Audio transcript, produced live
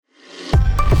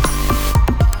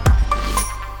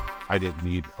I didn't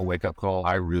need a wake up call.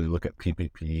 I really look at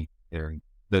PPP and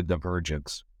the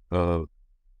divergence of,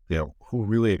 who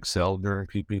really excelled during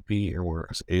PPP and were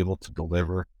able to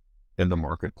deliver in the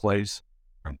marketplace.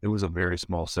 It was a very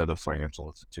small set of financial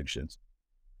institutions.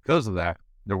 Because of that,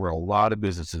 there were a lot of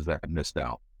businesses that missed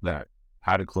out, that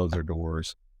had to close their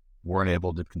doors, weren't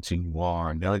able to continue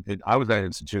on. I was at an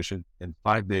institution in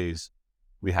 5 days.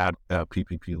 We had a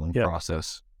PPP loan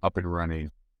process up and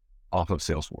running off of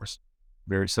Salesforce.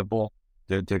 Very simple,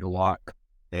 didn't take a lot,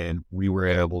 and we were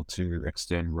able to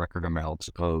extend record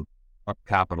amounts of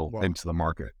capital into the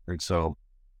market. And so,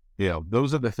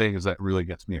 those are the things that really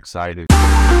gets me excited.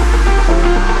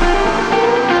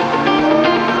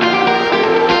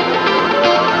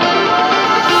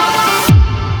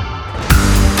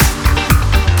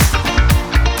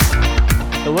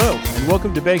 Hello, and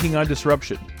welcome to Banking on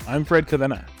Disruption. I'm Fred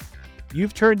Cadena.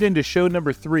 You've turned into show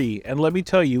number 3, and let me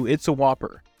tell you, it's a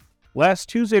whopper. Last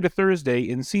Tuesday to Thursday,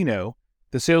 nCino,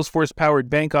 the Salesforce-powered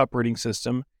bank operating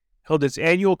system, held its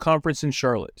annual conference in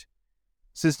Charlotte.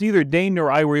 Since neither Dane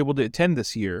nor I were able to attend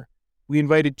this year, we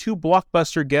invited 2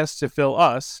 blockbuster guests to fill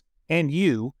us, and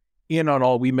you, in on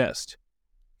all we missed.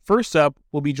 First up,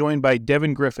 we'll be joined by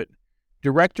Devin Griffin,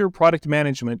 Director of Product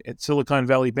Management at Silicon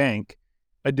Valley Bank,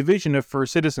 a division of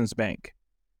First Citizens Bank.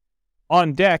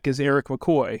 On deck is Eric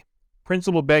McCoy,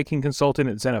 Principal Banking Consultant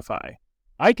at Zenify.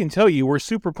 I can tell you we're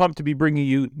super pumped to be bringing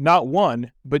you not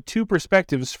one, but 2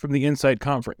 perspectives from the nSight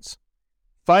conference.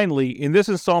 Finally, in this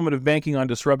installment of Banking on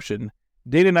Disruption,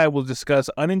 Dane and I will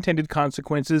discuss unintended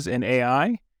consequences in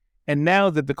AI, and now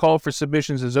that the call for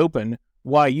submissions is open,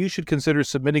 why you should consider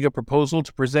submitting a proposal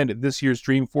to present at this year's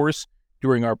Dreamforce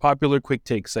during our popular Quick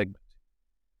Take segment.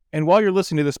 And while you're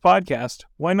listening to this podcast,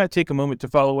 why not take a moment to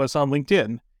follow us on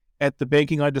LinkedIn at the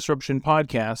Banking on Disruption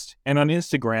podcast and on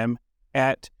Instagram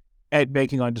at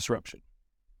Banking on Disruption.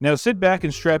 Now sit back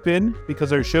and strap in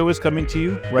because our show is coming to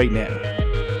you right now.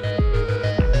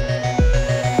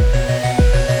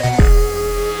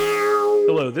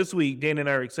 Hello, this week, Dane and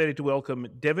I are excited to welcome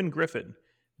Devin Griffin.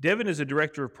 Devin is a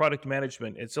Director of Product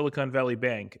Management at Silicon Valley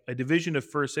Bank, a division of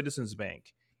First Citizens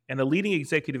Bank, and a leading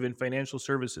executive in financial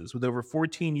services with over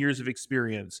 14 years of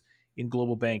experience in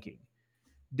global banking.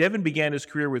 Devin began his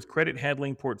career with credit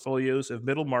handling portfolios of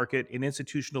middle market and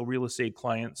institutional real estate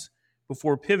clients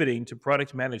before pivoting to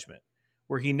product management,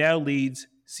 where he now leads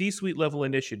C-suite level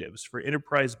initiatives for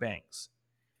enterprise banks.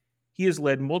 He has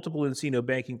led multiple nCino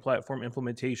banking platform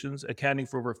implementations, accounting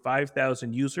for over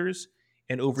 5,000 users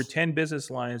and over 10 business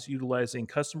lines utilizing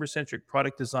customer-centric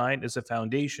product design as a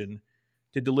foundation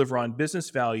to deliver on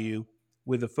business value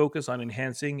with a focus on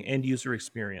enhancing end-user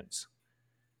experience.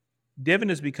 Devin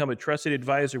has become a trusted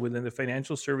advisor within the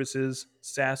financial services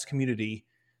SaaS community,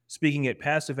 speaking at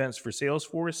past events for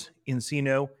Salesforce,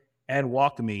 nCino, and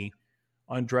WalkMe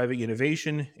on driving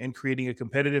innovation and creating a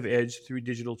competitive edge through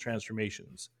digital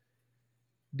transformations.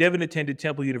 Devin attended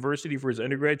Temple University for his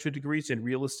undergraduate degrees in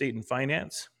real estate and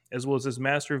finance, as well as his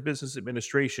Master of Business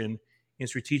Administration in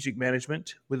strategic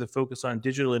management with a focus on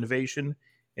digital innovation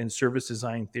and service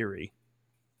design theory.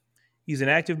 He's an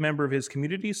active member of his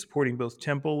community, supporting both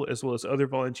Temple as well as other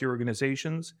volunteer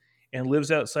organizations, and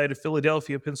lives outside of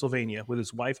Philadelphia, Pennsylvania, with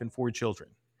his wife and 4 children.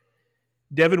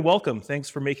 Devin, welcome. Thanks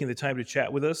for making the time to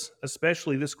chat with us,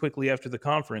 especially this quickly after the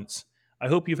conference. I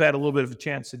hope you've had a little bit of a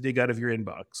chance to dig out of your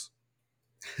inbox.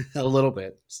 A little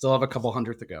bit. Still have a couple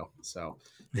hundred to go. So,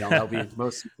 that'll be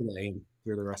most of today and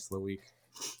through the rest of the week.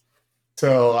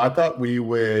 So I thought we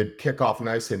would kick off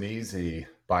nice and easy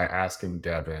by asking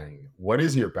Devin, what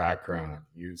is your background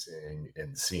using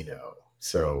nCino?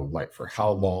 So for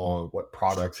how long, what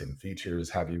products and features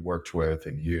have you worked with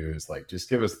and used?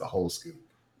 Just give us the whole scoop.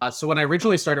 So when I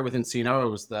originally started with nCino, it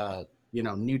was the,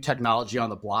 new technology on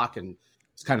the block, and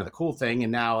it's kind of the cool thing.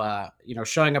 And now,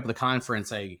 showing up at the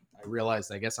conference, I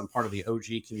realized, I guess I'm part of the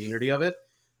OG community of it,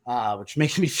 which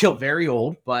makes me feel very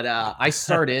old. But I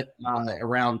started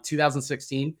around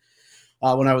 2016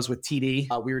 when I was with TD.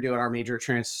 We were doing our major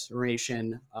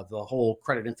transformation of the whole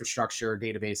credit infrastructure,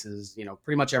 databases,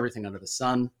 pretty much everything under the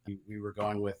sun. We were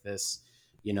going with this,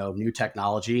 new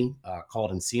technology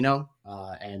called nCino.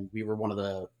 And we were one of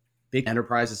the big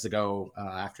enterprises to go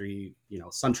after,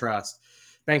 SunTrust,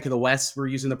 Bank of the West were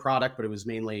using the product, but it was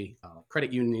mainly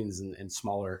credit unions and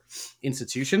smaller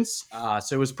institutions.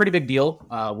 So it was a pretty big deal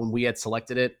when we had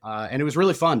selected it. And it was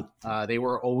really fun. They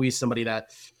were always somebody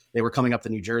that they were coming up to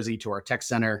New Jersey to our tech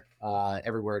center,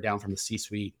 everywhere down from the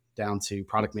C-suite down to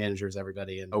product managers,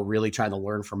 everybody, and really trying to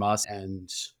learn from us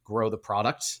and grow the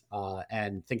product.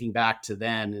 And thinking back to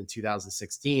then in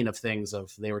 2016 of things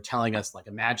of they were telling us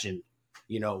imagine,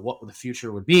 what the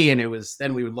future would be. And it was,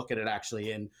 then we would look at it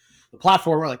actually in the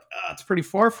platform. We're like, it's pretty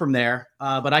far from there.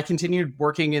 But I continued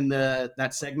working in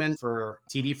that segment for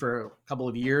TD for a couple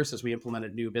of years as we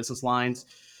implemented new business lines.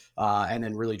 And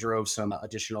then really drove some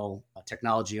additional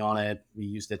technology on it. We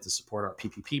used it to support our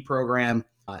PPP program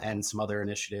and some other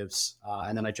initiatives.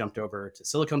 And then I jumped over to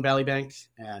Silicon Valley Bank,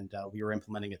 and we were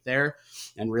implementing it there.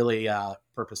 And really,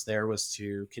 purpose there was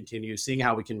to continue seeing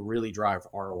how we can really drive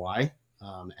ROI.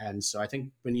 And so I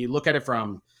think when you look at it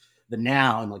from the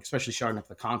now, and like especially showing up at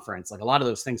the conference, like a lot of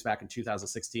those things back in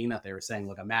 2016 that they were saying,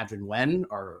 like imagine when,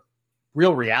 are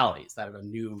real realities that a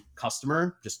new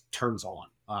customer just turns on.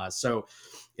 So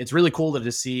it's really cool to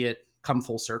just see it come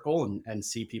full circle and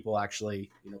see people actually,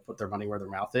 put their money where their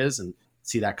mouth is and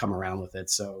see that come around with it.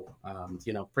 So,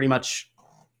 pretty much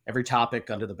every topic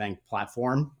under the bank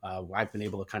platform, I've been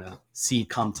able to kind of see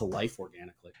come to life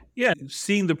organically. Yeah,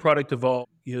 seeing the product evolve.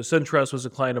 SunTrust was a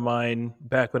client of mine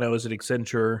back when I was at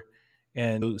Accenture,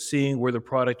 and seeing where the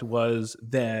product was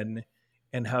then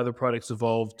and how the product's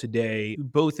evolved today,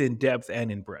 both in depth and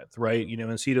in breadth, right?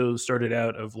 nCino started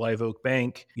out of Live Oak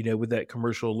Bank, with that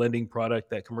commercial lending product.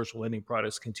 That commercial lending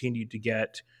products continued to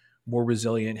get more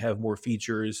resilient, have more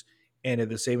features. And at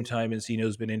the same time,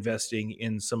 nCino's been investing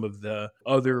in some of the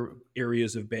other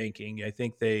areas of banking. I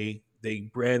think they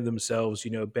brand themselves,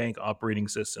 bank operating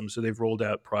systems. So they've rolled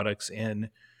out products in,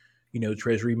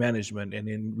 treasury management and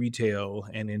in retail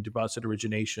and in deposit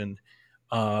origination,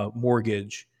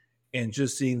 mortgage, and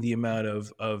just seeing the amount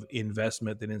of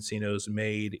investment that nCino's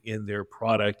made in their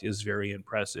product is very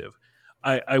impressive.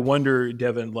 I wonder,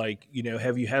 Devin,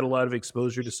 have you had a lot of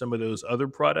exposure to some of those other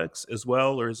products as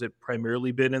well, or has it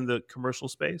primarily been in the commercial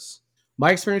space?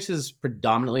 My experience is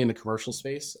predominantly in the commercial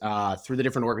space. Through the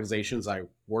different organizations I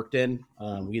worked in,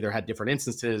 we either had different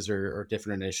instances or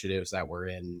different initiatives that were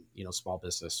in, small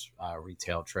business,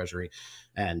 retail, treasury,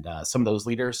 and some of those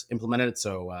leaders implemented it.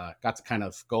 So got to kind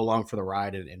of go along for the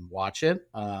ride and watch it.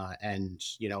 And,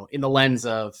 in the lens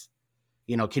of,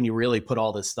 can you really put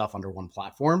all this stuff under one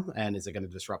platform? And is it going to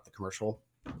disrupt the commercial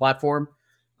platform?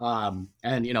 And,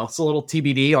 it's a little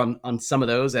TBD on some of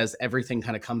those as everything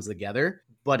kind of comes together.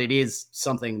 But it is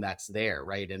something that's there,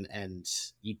 right? And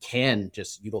you can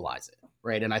just utilize it,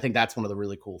 right? And I think that's one of the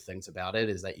really cool things about it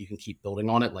is that you can keep building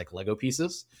on it like Lego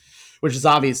pieces, which is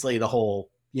obviously the whole,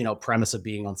 premise of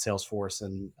being on Salesforce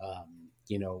and,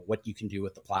 what you can do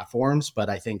with the platforms. But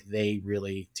I think they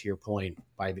really, to your point,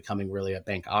 by becoming really a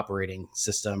bank operating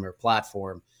system or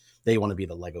platform, they want to be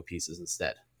the Lego pieces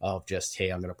instead of just,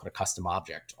 hey, I'm going to put a custom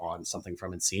object on something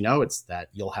from nCino. It's that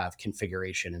you'll have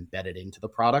configuration embedded into the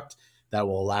product that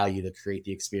will allow you to create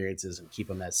the experiences and keep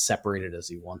them as separated as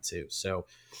you want to. So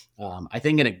I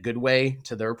think in a good way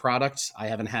to their product, I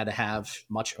haven't had to have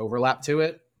much overlap to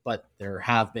it, but there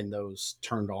have been those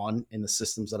turned on in the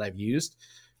systems that I've used.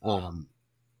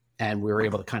 And we were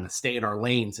able to kind of stay in our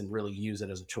lanes and really use it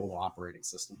as a tool operating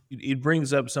system. It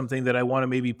brings up something that I want to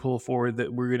maybe pull forward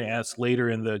that we're going to ask later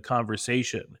in the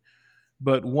conversation.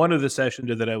 But one of the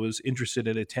sessions that I was interested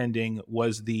in attending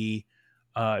was the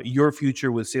Your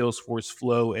Future with Salesforce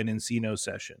Flow and nCino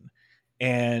session.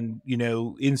 And,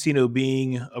 nCino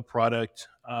being a product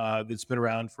that's been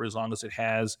around for as long as it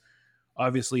has,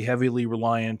 obviously heavily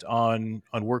reliant on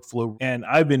workflow. And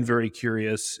I've been very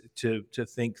curious to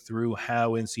think through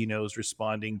how nCino is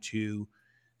responding to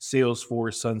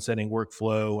Salesforce sunsetting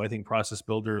workflow. I think Process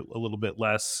Builder a little bit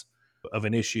less of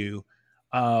an issue.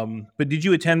 But did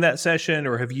you attend that session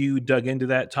or have you dug into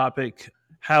that topic?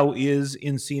 How is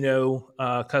nCino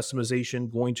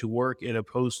customization going to work in a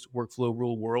post-workflow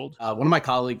rule world? One of my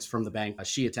colleagues from the bank,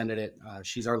 she attended it.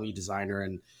 She's our lead designer,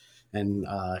 and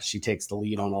she takes the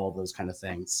lead on all of those kind of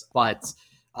things. But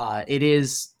it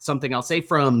is something I'll say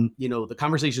from, the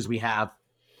conversations we have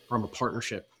from a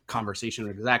partnership conversation on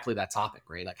exactly that topic,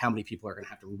 right? Like how many people are going to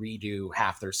have to redo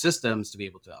half their systems to be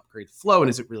able to upgrade Flow, and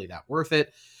is it really that worth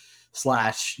it? / what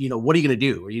are you going to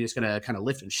do? Are you just going to kind of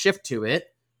lift and shift to it?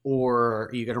 Or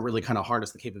are you going to really kind of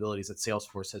harness the capabilities that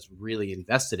Salesforce has really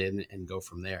invested in and go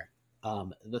from there?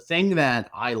 The thing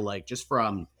that I like just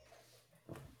from,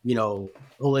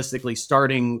 holistically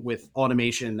starting with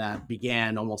automation that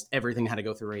began almost everything had to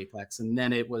go through Apex. And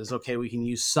then it was, okay, we can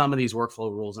use some of these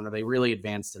workflow rules and are they really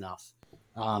advanced enough?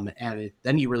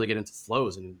 Then you really get into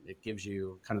flows and it gives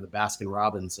you kind of the Baskin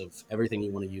Robbins of everything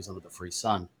you want to use under the free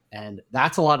sun. And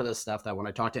that's a lot of the stuff that when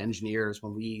I talk to engineers,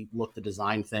 when we look to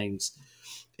design things,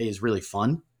 is really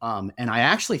fun. And I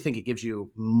actually think it gives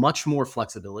you much more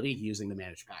flexibility using the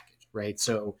managed package, right?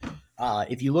 So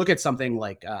if you look at something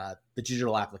like the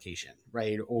digital application,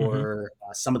 right? Or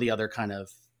some of the other kind of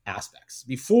aspects,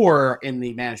 before in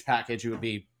the managed package, it would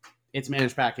be it's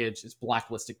managed package, it's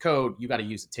blacklisted code. You got to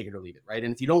use it, take it or leave it, right?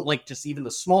 And if you don't like just even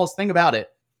the smallest thing about it,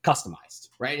 customized,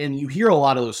 right? And you hear a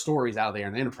lot of those stories out there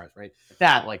in the enterprise, right?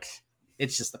 That like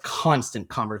it's just a constant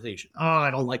conversation. Oh,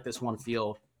 I don't like this one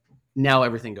field. Now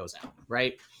everything goes out,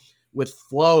 right? With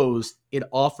flows, it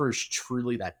offers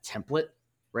truly that template,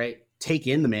 right? Take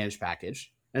in the managed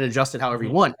package and adjust it however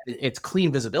you want. It's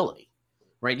clean visibility,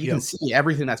 right? You can see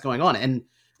everything that's going on. And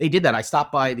they did that. I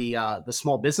stopped by the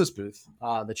small business booth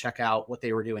to check out what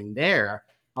they were doing there.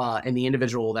 And the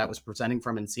individual that was presenting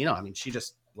from nCino, I mean, she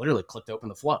just literally clicked open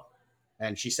the flow.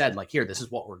 And she said, like, here, this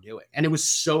is what we're doing. And it was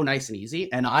so nice and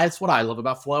easy. And that's what I love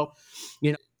about Flow.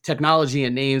 You know, technology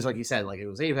and names, like you said, like it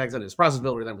was Apex, then it was Process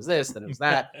Builder, then it was this, then it was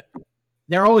that.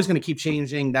 They're always going to keep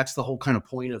changing. That's the whole kind of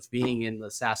point of being in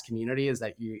the SaaS community, is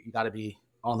that you got to be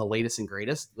on the latest and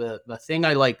greatest. The thing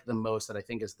I like the most, that I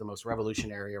think is the most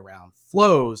revolutionary around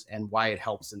flows and why it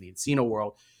helps in the nCino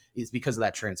world, is because of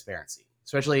that transparency.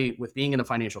 Especially with being in the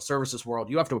financial services world,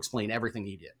 you have to explain everything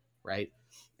you did, right?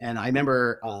 And I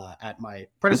remember at my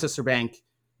predecessor bank,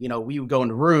 you know, we would go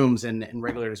into rooms and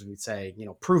regulators would say, you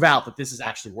know, prove out that this is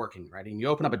actually working, right? And you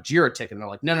open up a Jira ticket and they're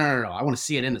like, no, I want to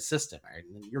see it in the system, right?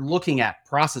 And you're looking at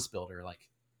Process Builder, like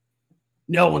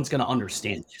no one's going to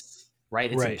understand this,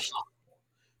 right? It's impossible,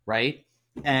 right?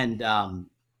 And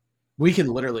we can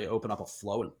literally open up a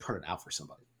flow and print it out for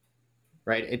somebody,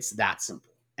 right? It's that simple.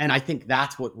 And I think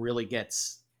that's what really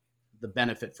gets the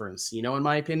benefit for nCino, in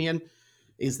my opinion,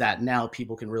 is that now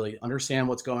people can really understand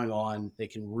what's going on. They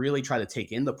can really try to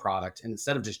take in the product. And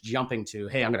instead of just jumping to,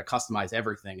 hey, I'm going to customize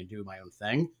everything and do my own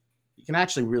thing, you can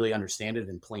actually really understand it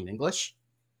in plain English.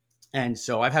 And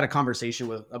so I've had a conversation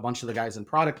with a bunch of the guys in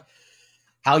product,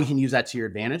 how you can use that to your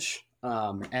advantage.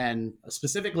 And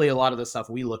specifically, a lot of the stuff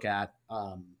we look at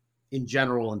in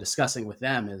general and discussing with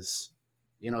them is,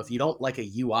 you know, if you don't like a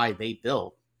UI they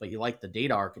built, but you like the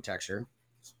data architecture,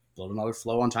 build another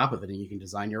flow on top of it, and you can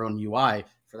design your own UI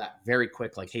for that very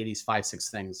quick, like, hey, these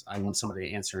 5-6 things, I want somebody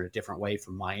to answer in a different way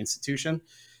from my institution.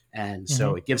 And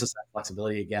so it gives us that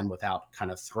flexibility again, without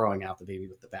kind of throwing out the baby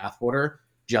with the bathwater,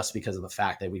 just because of the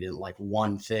fact that we didn't like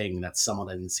one thing that someone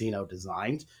at nCino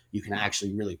designed. You can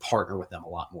actually really partner with them a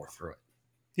lot more through it.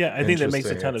 Yeah, I think that makes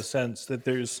a ton of sense, that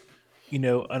there's, you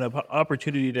know, an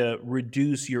opportunity to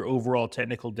reduce your overall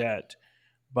technical debt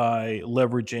by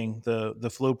leveraging the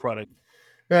Flow product.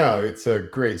 No, it's a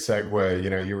great segue. You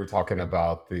know, you were talking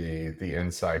about the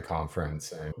nSight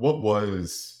conference, and what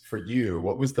was for you?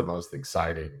 What was the most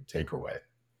exciting takeaway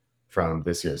from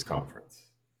this year's conference?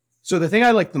 So the thing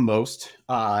I liked the most,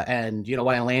 and you know,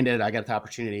 when I landed, I got the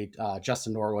opportunity.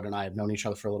 Justin Norwood and I have known each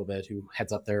other for a little bit, who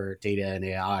heads up their data and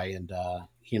AI, and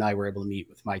he and I were able to meet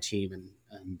with my team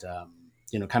and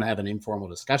you know, kind of have an informal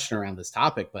discussion around this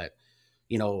topic. But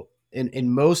you know, in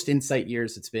most nSight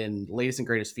years, it's been latest and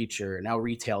greatest feature. Now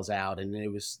retail's out, and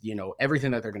it was, you know,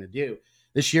 everything that they're going to do.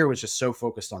 This year was just so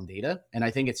focused on data, and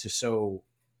I think it's just so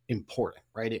important,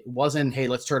 right? It wasn't, hey,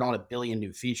 let's turn on 1 billion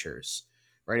new features,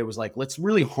 right? It was like, let's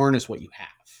really harness what you have.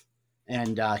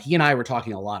 And he and I were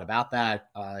talking a lot about that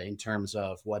in terms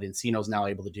of what nCino is now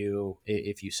able to do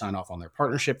if you sign off on their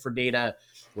partnership for data,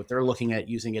 what they're looking at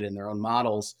using it in their own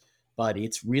models. But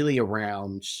it's really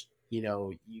around, you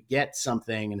know, you get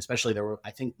something, and especially there were,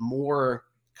 I think, more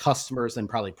customers than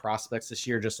probably prospects this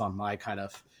year, just on my kind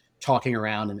of talking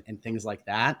around and things like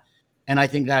that. And I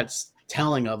think that's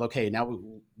telling of, okay, now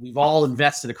we've all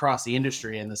invested across the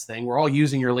industry in this thing. We're all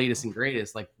using your latest and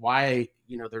greatest. Like, why,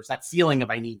 you know, there's that feeling of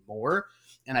I need more.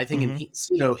 And I think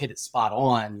nCino hit it spot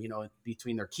on, you know,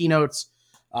 between their keynotes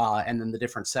and then the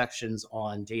different sections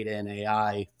on data and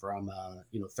AI from,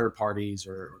 you know, third parties,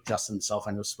 or Justin himself,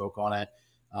 I know, spoke on it.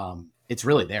 It's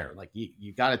really there. Like,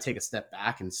 you got to take a step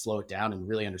back and slow it down and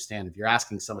really understand, if you're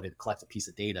asking somebody to collect a piece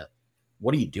of data,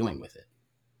 what are you doing with it?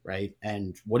 Right.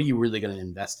 And what are you really going to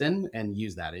invest in and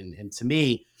use that? And to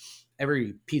me,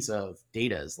 every piece of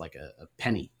data is like a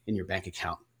penny in your bank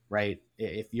account, right?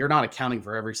 If you're not accounting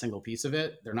for every single piece of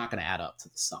it, they're not going to add up to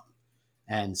the sum.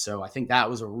 And so I think that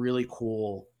was a really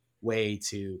cool way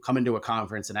to come into a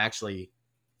conference and actually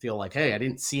feel like, hey, I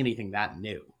didn't see anything that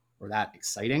new or that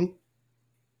exciting.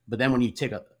 But then when you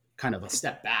take a kind of a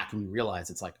step back and you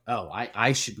realize it's like, oh,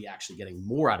 I should be actually getting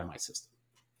more out of my system.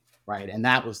 Right. And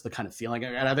that was the kind of feeling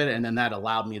I got out of it. And then that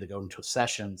allowed me to go into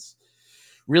sessions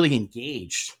really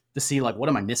engaged to see, like, what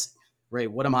am I missing? Right.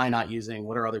 What am I not using?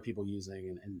 What are other people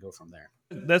using? And go from there.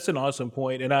 That's an awesome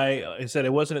point. And I said, I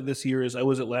wasn't at this year's, I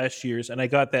was at last year's. And I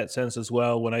got that sense as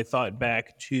well when I thought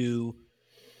back to,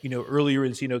 you know, earlier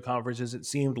nCino conferences. It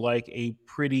seemed like a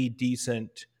pretty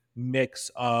decent mix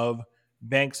of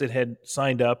banks that had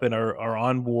signed up and are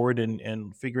on board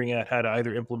and figuring out how to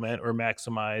either implement or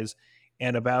maximize,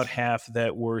 and about half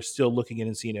that were still looking at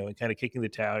nCino and kind of kicking the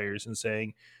tires and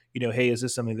saying, hey, is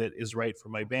this something that is right for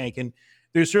my bank? And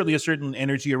there's certainly a certain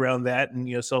energy around that.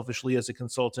 And, selfishly as a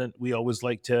consultant, we always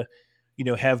like to,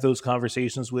 have those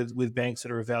conversations with banks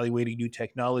that are evaluating new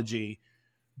technology.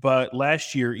 But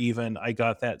last year, even, I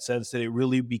got that sense that it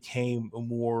really became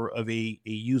more of a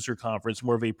user conference,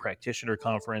 more of a practitioner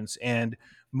conference. And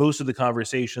most of the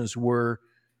conversations were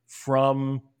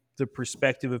from the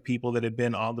perspective of people that have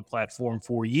been on the platform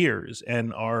for years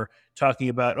and are talking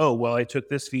about, oh, well, I took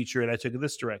this feature and I took it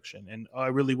this direction. And I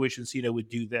really wish nCino would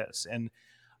do this. And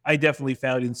I definitely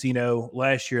found nCino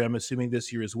last year, I'm assuming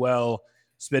this year as well,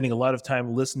 spending a lot of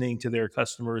time listening to their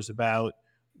customers about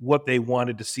what they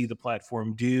wanted to see the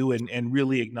platform do, and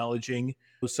really acknowledging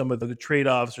some of the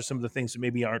trade-offs or some of the things that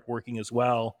maybe aren't working as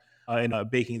well, and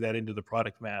baking that into the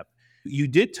product map. You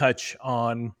did touch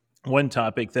on one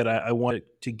topic that I wanted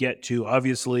to get to.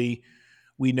 Obviously,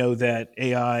 we know that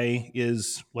AI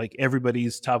is like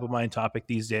everybody's top of mind topic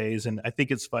these days. And I think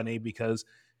it's funny because,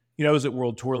 I was at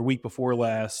World Tour the week before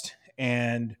last,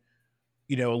 and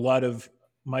a lot of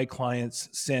my clients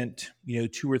sent,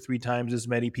 2 or 3 times as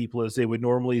many people as they would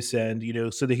normally send,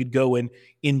 so they could go and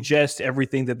ingest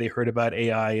everything that they heard about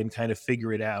AI and kind of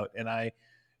figure it out. And I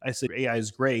said, AI is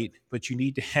great, but you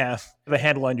need to have a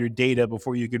handle on your data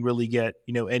before you can really get,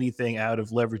 anything out of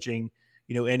leveraging,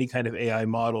 any kind of AI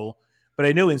model. But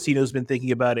I know nCino's been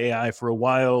thinking about AI for a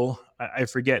while. I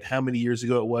forget how many years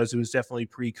ago it was. It was definitely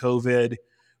pre-COVID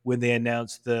when they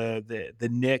announced the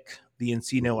NIC, the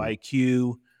nCino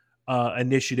IQ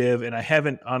initiative, and I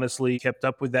haven't honestly kept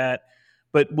up with that.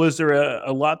 But was there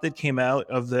a lot that came out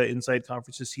of the nSight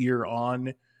conferences here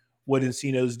on what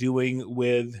nCino's doing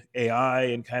with AI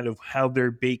and kind of how they're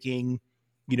baking,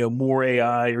 more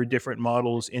AI or different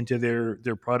models into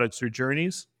their products or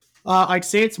journeys? I'd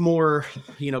say it's more,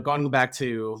 going back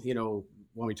to,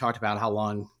 when we talked about how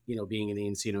long, being in the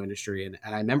nCino industry. And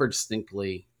I remember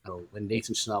distinctly when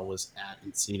Nathan Schnell was at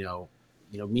nCino,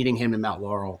 meeting him in Mount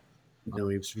Laurel. He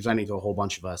was presenting to a whole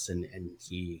bunch of us, and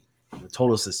he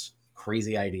told us this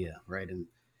crazy idea, right? And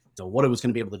so what it was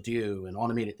going to be able to do, and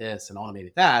automated this and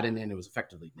automated that, and then it was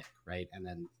effectively NIC, right? And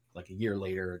then like a year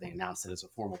later, they announced it as a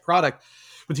formal product.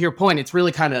 But to your point, it's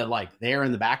really kind of like there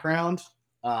in the background.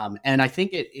 And I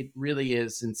think it really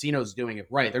is, nCino's doing it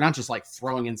right. They're not just like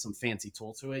throwing in some fancy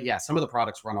tool to it. Yeah, some of the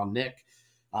products run on NIC.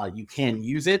 You can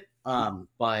use it,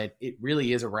 but it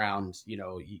really is around,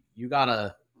 you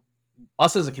gotta,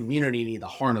 us as a community need to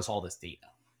harness all this data,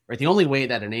 right? The only way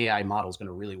that an AI model is going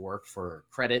to really work for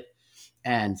credit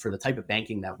and for the type of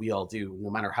banking that we all do,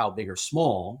 no matter how big or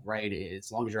small, right?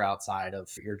 As long as you're outside of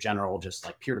your general, just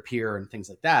like peer-to-peer and things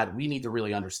like that, we need to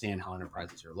really understand how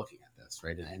enterprises are looking at this,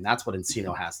 right? And that's what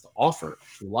nCino has to offer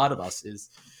to a lot of us, is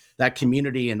that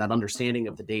community and that understanding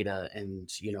of the data and,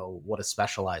 what is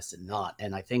specialized and not.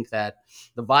 And I think that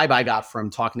the vibe I got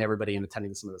from talking to everybody and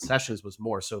attending some of the sessions was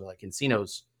more so like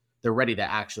nCino's, they're ready to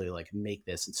actually like make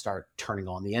this and start turning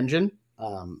on the engine.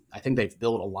 I think they've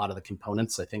built a lot of the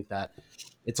components. I think that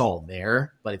it's all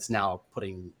there, but it's now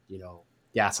putting,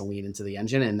 gasoline into the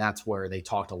engine. And that's where they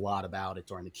talked a lot about it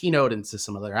during the keynote, and to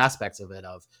some other aspects of it,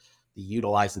 of the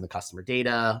utilizing the customer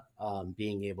data,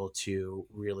 being able to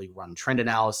really run trend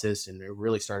analysis. And it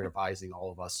really started advising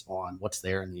all of us on what's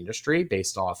there in the industry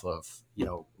based off of,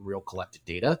 real collected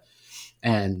data.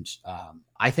 And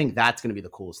I think that's going to be the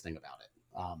coolest thing about it.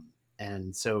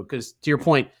 And so, because to your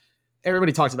point,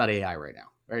 everybody talks about AI right now,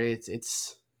 right?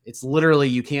 It's literally,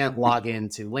 you can't log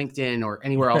into LinkedIn or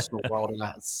anywhere else in the world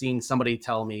without seeing somebody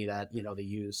tell me that, they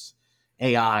use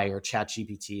AI or chat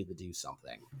GPT to do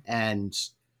something. And,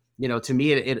 to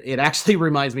me, it actually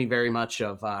reminds me very much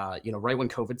of, right when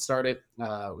COVID started,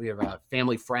 we have a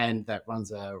family friend that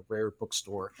runs a rare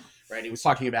bookstore, right? He was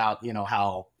talking about,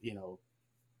 how,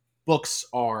 books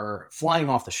are flying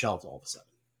off the shelves all of a sudden.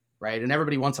 Right. And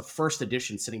everybody wants a first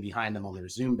edition sitting behind them on their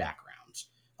Zoom backgrounds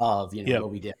of, what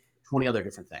we did, 20 other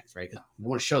different things, right? We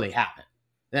want to show they have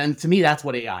it. And to me, that's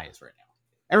what AI is right now.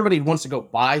 Everybody wants to go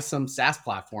buy some SaaS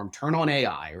platform, turn on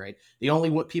AI, right? The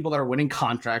only people that are winning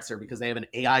contracts are because they have an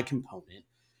AI component,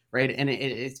 right? And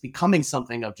it's becoming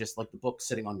something of just like the book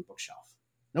sitting on the bookshelf.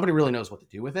 Nobody really knows what to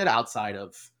do with it outside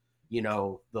of,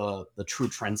 the true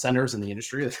trend centers in the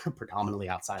industry that are predominantly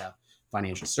outside of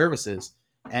financial services.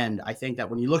 And I think that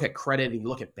when you look at credit and you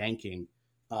look at banking,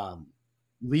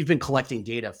 we've been collecting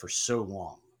data for so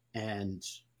long, and,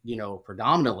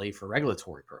 predominantly for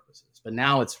regulatory purposes. But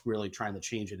now it's really trying to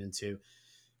change it into,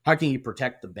 how can you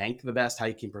protect the bank the best, how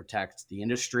you can protect the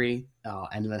industry,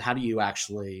 and then how do you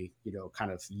actually,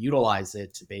 kind of utilize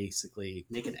it to basically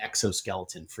make an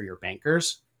exoskeleton for your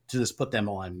bankers to just put them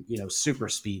on, super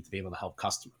speed to be able to help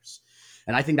customers.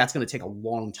 And I think that's going to take a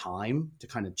long time to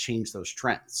kind of change those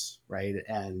trends, right?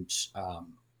 And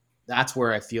that's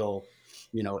where I feel,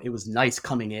 it was nice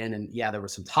coming in, and yeah, there were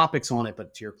some topics on it,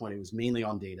 but to your point, it was mainly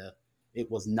on data. It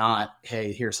was not,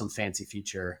 hey, here's some fancy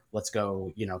feature. Let's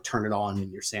go, turn it on in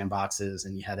your sandboxes.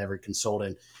 And you had every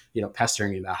consultant,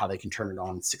 pestering you about how they can turn it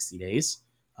on in 60 days.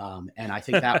 And I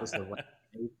think that was the way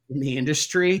in the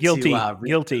industry Guilty. to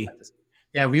Guilty.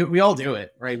 Yeah, we all do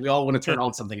it, right? We all want to turn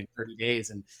on something in 30 days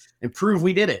and prove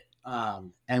we did it.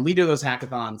 And we do those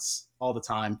hackathons all the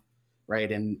time, right?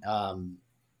 And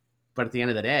but at the end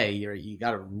of the day, you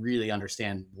got to really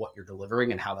understand what you're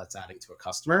delivering and how that's adding to a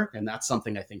customer. And that's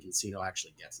something I think nCino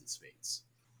actually gets in spades.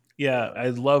 Yeah, I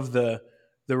love the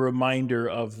reminder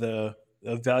of the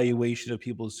evaluation of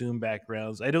people's Zoom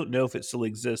backgrounds. I don't know if it still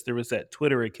exists. There was that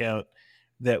Twitter account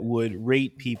that would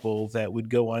rate people that would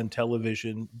go on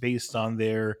television based on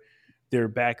their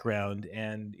background,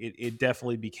 and it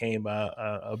definitely became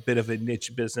a bit of a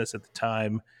niche business at the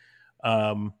time.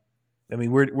 I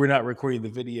mean, we're not recording the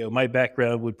video. My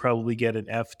background would probably get an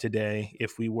F today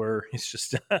if we were. It's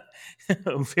just a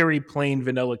very plain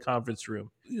vanilla conference room.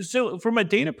 So, from a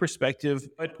data perspective,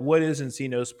 what is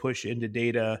nCino's push into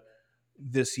data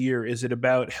this year? Is it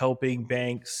about helping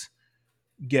banks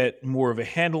get more of a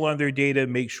handle on their data,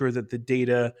 make sure that the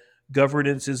data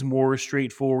governance is more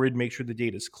straightforward, make sure the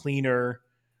data is cleaner?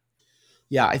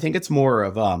 Yeah, I think it's more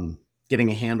of getting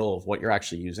a handle of what you're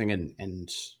actually using, and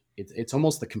it's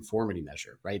almost the conformity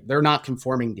measure, right? They're not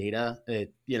conforming data,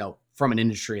 from an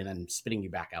industry and then spitting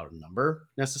you back out a number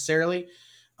necessarily.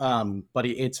 But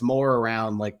it's more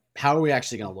around like, how are we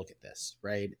actually going to look at this,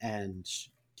 right? And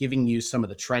giving you some of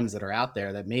the trends that are out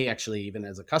there that may actually, even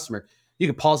as a customer, you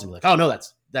could pause and be like, oh no,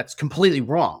 that's completely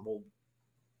wrong. Well,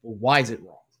 why is it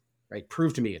wrong, right?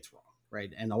 Prove to me it's wrong,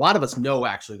 right? And a lot of us know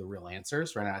actually the real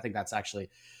answers, right? And I think that's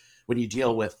actually, when you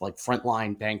deal with like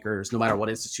frontline bankers, no matter what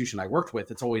institution I worked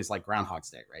with, it's always like Groundhog's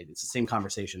Day, right? It's the same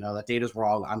conversation. No, that data's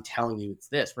wrong. I'm telling you it's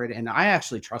this, right? And I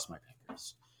actually trust my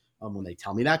bankers when they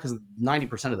tell me that, because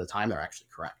 90% of the time they're actually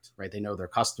correct, right? They know their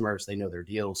customers, they know their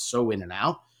deals so in and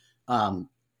out.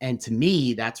 And to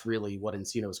me, that's really what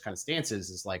nCino's kind of stance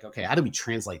is like, okay, how do we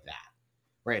translate that?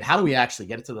 Right? How do we actually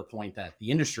get it to the point that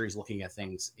the industry is looking at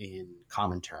things in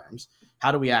common terms?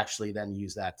 How do we actually then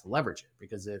use that to leverage it?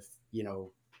 Because if,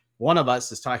 one of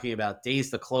us is talking about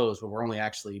days to close, but we're only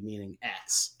actually meaning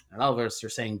X, and other of us are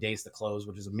saying days to close,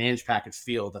 which is a managed package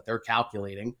field that they're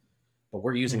calculating, but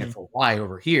we're using it for Y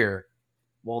over here,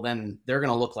 well, then they're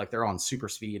going to look like they're on super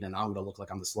speed, and I'm going to look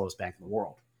like I'm the slowest bank in the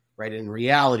world, right? In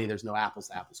reality, there's no apples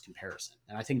to apples comparison.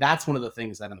 And I think that's one of the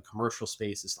things that in the commercial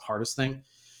space is the hardest thing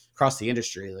across the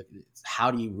industry. Like, how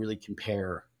do you really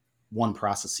compare one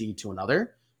process to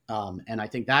another? And I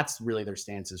think that's really their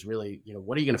stance is really,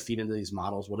 what are you going to feed into these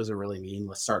models? What does it really mean?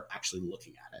 Let's start actually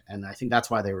looking at it. And I think that's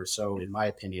why they were so, in my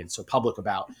opinion, so public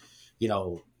about,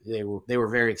 they were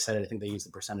very excited. I think they used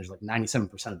the percentage, like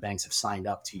 97% of banks have signed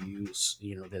up to use,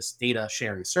 this data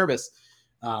sharing service.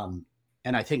 And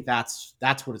I think that's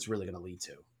what it's really going to lead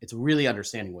to. It's really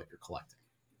understanding what you're collecting,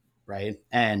 right?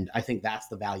 And I think that's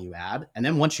the value add. And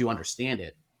then once you understand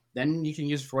it, then you can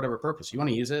use it for whatever purpose. You want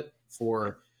to use it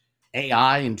for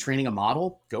AI and training a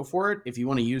model, go for it. If you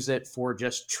want to use it for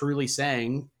just truly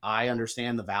saying, I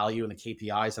understand the value and the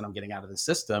KPIs that I'm getting out of the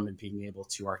system, and being able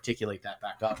to articulate that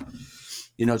back up,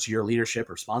 to your leadership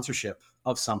or sponsorship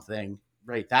of something,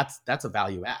 right? That's a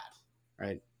value add,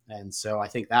 right? And so I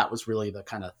think that was really the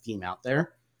kind of theme out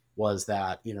there, was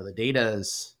that, the data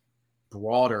is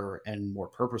broader and more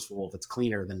purposeful if it's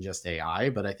cleaner than just AI.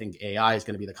 But I think AI is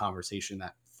going to be the conversation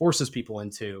that forces people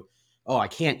into, oh, I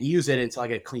can't use it until I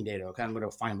get clean data. Okay, I'm going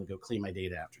to finally go clean my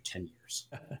data after 10 years.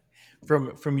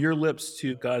 From your lips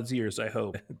to God's ears, I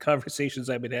hope. Conversations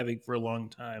I've been having for a long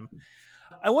time.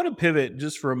 I want to pivot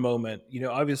just for a moment.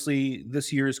 Obviously,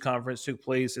 this year's conference took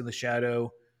place in the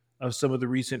shadow of some of the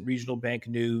recent regional bank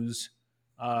news.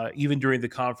 Even during the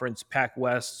conference,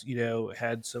 PacWest,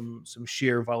 had some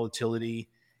share volatility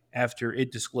after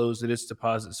it disclosed that its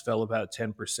deposits fell about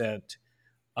 10%.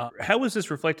 How was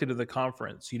this reflected in the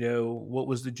conference? What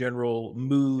was the general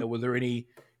mood? Were there any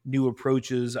new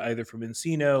approaches either from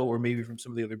nCino or maybe from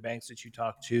some of the other banks that you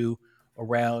talked to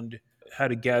around how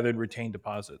to gather and retain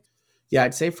deposits? Yeah,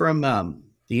 I'd say from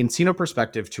the nCino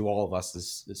perspective to all of us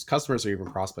as customers or even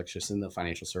prospects just in the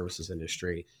financial services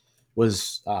industry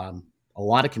was a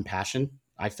lot of compassion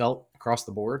I felt across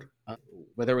the board.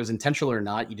 Whether it was intentional or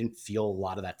not, you didn't feel a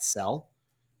lot of that sell.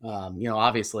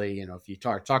 Obviously, if you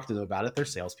talk to them about it, they're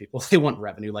salespeople. They want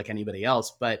revenue like anybody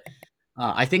else, but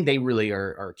I think they really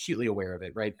are acutely aware of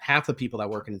it, right? Half the people that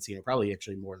work in nCino, probably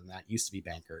actually more than that, used to be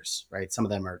bankers, right? Some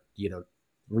of them are,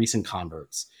 recent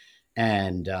converts.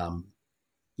 And,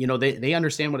 they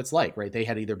understand what it's like, right? They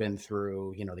had either been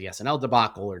through, the SNL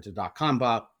debacle or the dot-com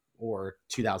bust or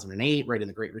 2008, right, in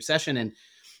the Great Recession. And,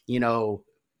 you know,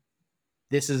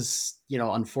 this is,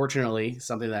 unfortunately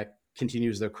something that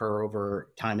continues to occur over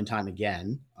time and time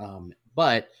again.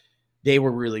 But they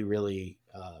were really, really,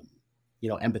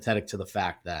 empathetic to the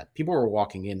fact that people were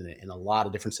walking in a lot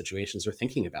of different situations. They're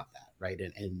thinking about that, right?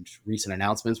 And recent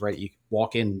announcements, right? You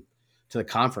walk in to the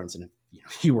conference and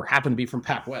you were happen to be from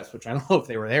Pac West, which I don't know if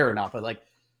they were there or not, but like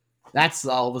that's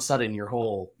all of a sudden your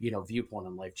whole viewpoint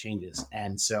on life changes.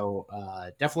 And so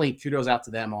definitely kudos out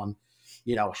to them on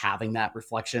having that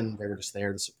reflection. They're just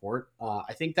there to support.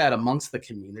 I think that amongst the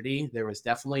community there was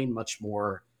definitely much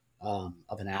more of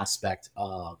an aspect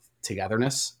of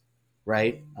togetherness,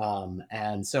 right?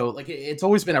 And so like it's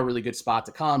always been a really good spot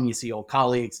to come. You see old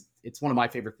colleagues. It's one of my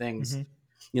favorite things.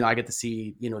 I get to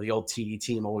see, the old TD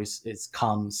team always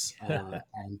comes.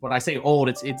 And when I say old,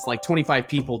 it's like 25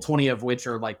 people, 20 of which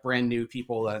are like brand new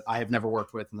people that I have never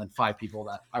worked with, and then 5 people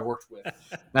that I worked with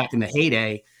back in the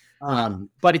heyday.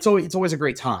 But it's always a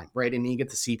great time, right? And you get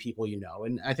to see people,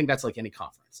 and I think that's like any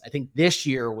conference. I think this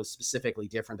year was specifically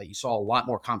different, that you saw a lot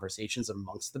more conversations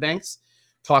amongst the banks,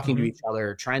 talking to each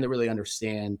other, trying to really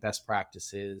understand best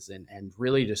practices and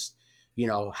really just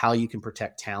how you can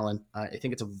protect talent. I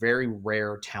think it's a very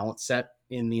rare talent set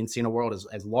in the nCino world.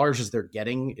 As large as they're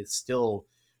getting, it's still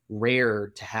rare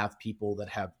to have people that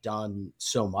have done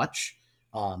so much.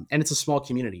 And it's a small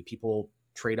community. People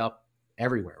trade up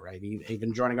everywhere, right?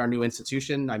 Even joining our new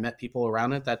institution, I met people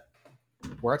around it that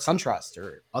were at SunTrust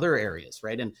or other areas,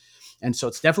 right? And so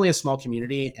it's definitely a small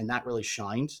community, and that really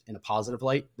shined in a positive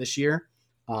light this year.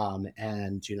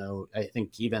 And I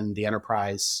think even the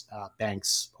enterprise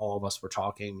banks, all of us were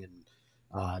talking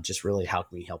and just really how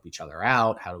can we help each other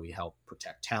out? How do we help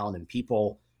protect talent and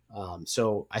people?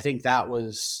 So I think that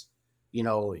was,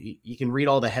 you can read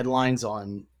all the headlines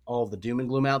on all of the doom and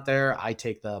gloom out there. I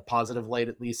take the positive light,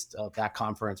 at least, of that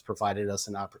conference provided us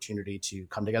an opportunity to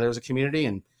come together as a community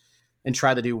and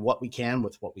try to do what we can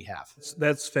with what we have.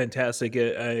 That's fantastic.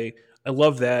 I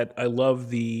love that. I love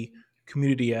the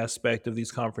community aspect of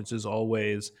these conferences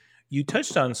always. You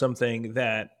touched on something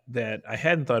that I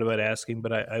hadn't thought about asking,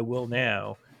 but I will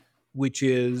now, which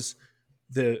is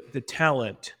the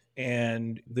talent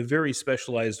and the very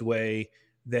specialized way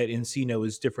that nCino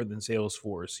is different than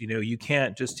Salesforce. You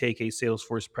can't just take a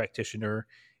Salesforce practitioner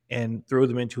and throw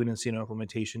them into an nCino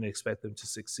implementation and expect them to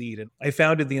succeed. And I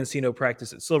founded the nCino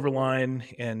practice at Silverline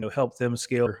and helped them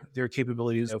scale their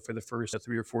capabilities for the first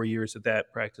 3 or 4 years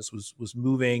that practice was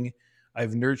moving.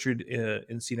 I've nurtured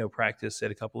nCino practice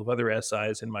at a couple of other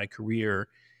SIs in my career.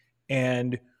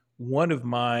 And one of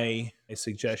my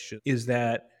suggestions is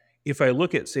that if I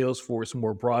look at Salesforce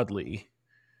more broadly,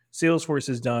 Salesforce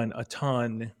has done a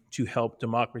ton to help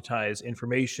democratize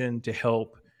information, to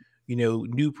help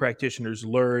new practitioners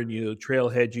learn.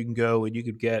 Trailhead, you can go and you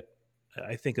could get,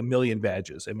 I think, 1 million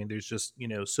badges. I mean, there's just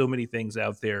so many things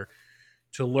out there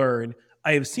to learn.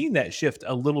 I have seen that shift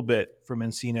a little bit from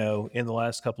nCino in the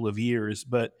last couple of years,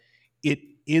 but it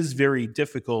is very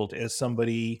difficult as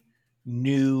somebody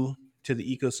new to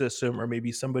the ecosystem, or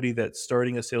maybe somebody that's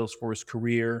starting a Salesforce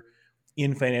career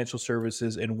in financial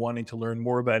services and wanting to learn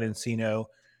more about nCino,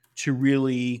 to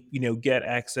really get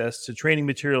access to training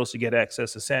materials, to get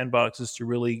access to sandboxes, to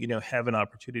really have an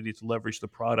opportunity to leverage the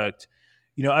product.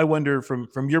 I wonder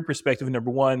from your perspective,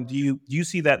 number one, do you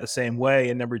see that the same way?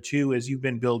 And number two, as you've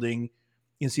been building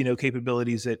nCino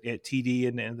capabilities at TD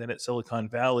and then at Silicon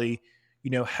Valley,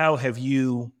 how have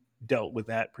you dealt with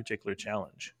that particular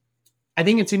challenge? I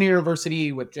think nCino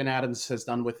University, what Jen Adams has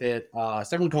done with it, it's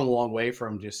definitely come a long way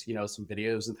from just, some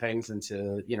videos and things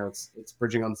into, it's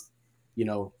bridging on,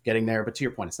 getting there. But to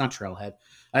your point, it's not Trailhead.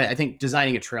 I think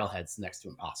designing a Trailhead is next to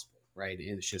impossible, right?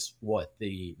 It's just what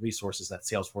the resources that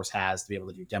Salesforce has to be able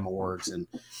to do demo orgs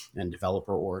and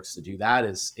developer orgs to do that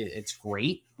it's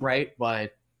great, right?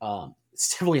 But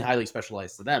it's definitely highly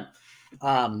specialized to them.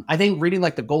 I think reading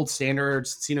like the gold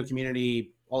standards, nCino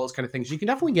community, all those kind of things, you can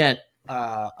definitely get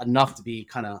enough to be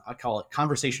kind of, I call it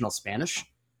conversational Spanish,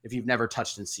 if you've never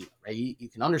touched nCino, right? You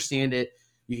can understand it,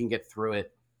 you can get through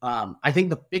it. I think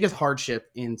the biggest hardship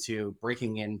into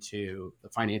breaking into the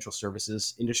financial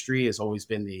services industry has always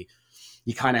been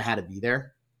you kind of had to be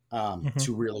there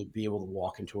to really be able to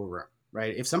walk into a room,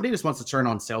 right? If somebody just wants to turn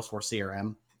on Salesforce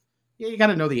CRM, yeah, you got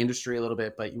to know the industry a little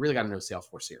bit, but you really got to know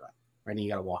Salesforce CRM. right? And you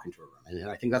got to walk into a room. And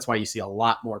I think that's why you see a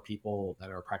lot more people that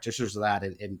are practitioners of that.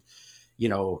 And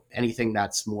anything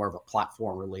that's more of a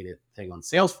platform related thing on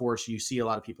Salesforce, you see a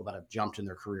lot of people that have jumped in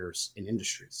their careers in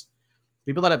industries.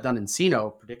 People that have done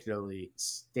Encino particularly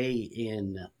stay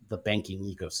in the banking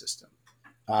ecosystem.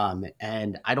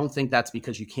 And I don't think that's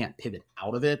because you can't pivot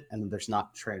out of it and there's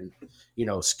not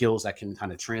skills that can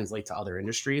kind of translate to other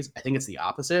industries. I think it's the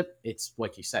opposite. It's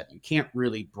like you said, you can't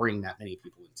really bring that many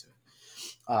people into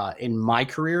it. In my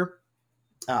career,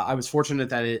 I was fortunate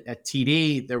that at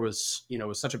TD there was, it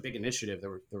was such a big initiative.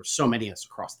 There were so many of us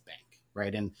across the bank,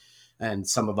 right? And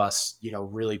some of us,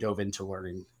 really dove into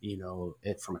learning,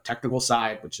 it from a technical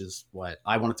side, which is what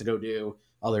I wanted to go do.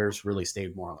 Others really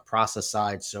stayed more on the process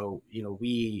side. So,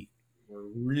 we were a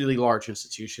really large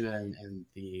institution, and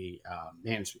the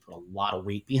management put a lot of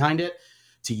weight behind it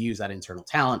to use that internal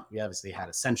talent. We obviously had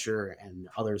Accenture and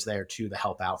others there too to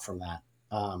help out from that.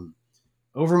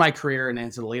 Over my career and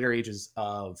into the later ages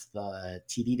of the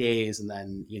TD days, and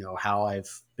then, how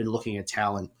I've been looking at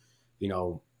talent,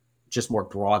 just more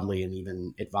broadly, and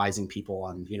even advising people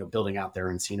on, building out their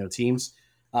Encino teams,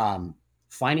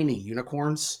 finding the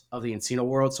unicorns of the Encino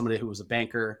world, somebody who was a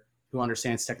banker, who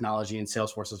understands technology and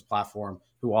Salesforce's platform,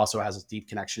 who also has a deep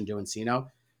connection to Encino.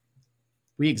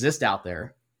 We exist out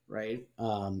there, right?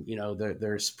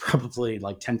 There's probably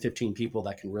like 10, 15 people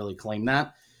that can really claim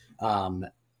that.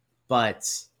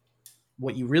 But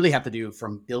what you really have to do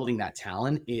from building that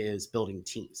talent is building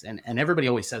teams. And everybody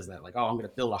always says that, like, oh, I'm going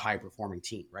to build a high performing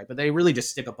team, right? But they really just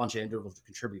stick a bunch of individual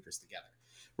contributors together,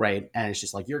 right? And it's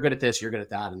just like, you're good at this, you're good at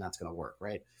that, and that's going to work,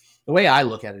 right? The way I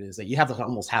look at it is that you have to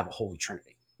almost have a holy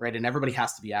trinity, right? And everybody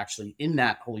has to be actually in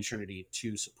that holy trinity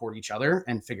to support each other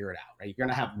and figure it out, right? You're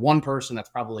going to have one person that's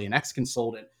probably an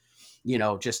ex-consultant,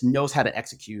 just knows how to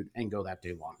execute and go that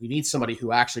day long. You need somebody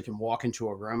who actually can walk into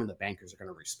a room and the bankers are going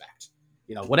to respect,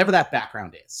 whatever that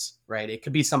background is, right? It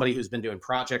could be somebody who's been doing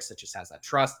projects that just has that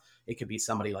trust. It could be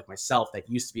somebody like myself that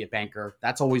used to be a banker.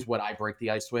 That's always what I break the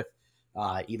ice with.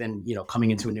 Even,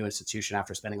 coming into a new institution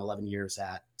after spending 11 years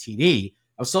at TD,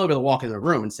 I was still able to walk into the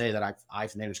room and say that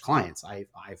I've managed clients.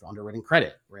 I've underwritten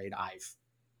credit, right? I've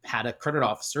had a credit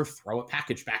officer throw a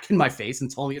package back in my face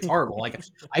and tell me it's horrible. Like,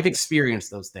 I've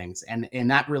experienced those things,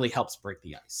 and that really helps break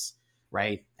the ice,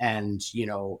 right? And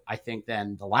I think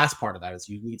then the last part of that is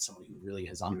you need somebody who really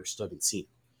has understood and seen,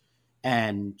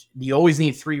 and you always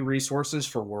need 3 resources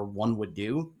for where one would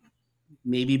do.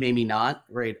 Maybe not,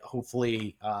 right?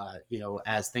 Hopefully,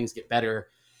 as things get better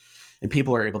and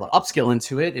people are able to upskill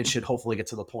into it, it should hopefully get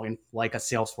to the point like a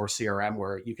Salesforce CRM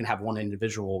where you can have one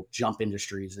individual jump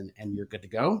industries and you're good to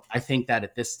go. I think that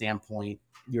at this standpoint,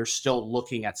 you're still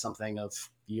looking at something of,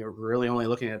 you're really only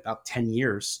looking at about 10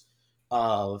 years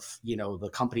of, the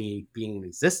company being in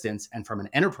existence. And from an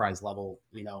enterprise level,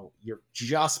 you're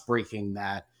just breaking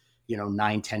that,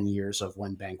 9-10 years of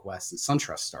when Bank West and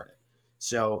SunTrust started.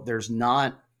 So there's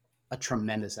not a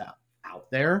tremendous out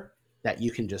there that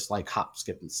you can just like hop,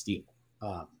 skip, and steal.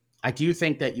 I do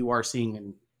think that you are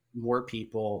seeing more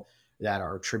people that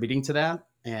are attributing to that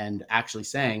and actually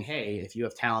saying, hey, if you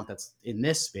have talent that's in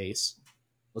this space,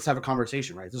 let's have a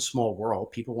conversation, right? It's a small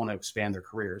world. People want to expand their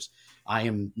careers. I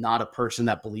am not a person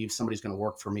that believes somebody's going to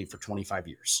work for me for 25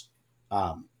 years.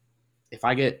 If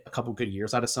I get a couple good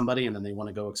years out of somebody and then they want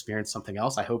to go experience something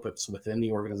else, I hope it's within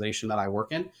the organization that I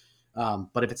work in.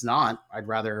 But if it's not, I'd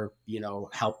rather,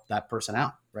 help that person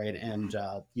out, right? And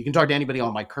you can talk to anybody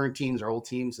on my current teams or old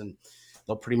teams, and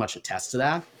they'll pretty much attest to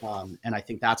that. And I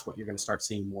think that's what you're going to start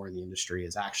seeing more in the industry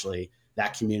is actually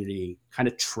that community kind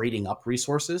of trading up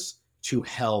resources to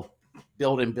help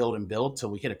build and build and build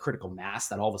till we hit a critical mass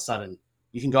that all of a sudden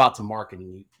you can go out to market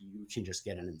and you can just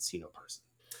get an Encino person.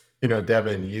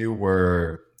 Devin, you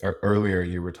were earlier.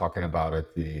 You were talking about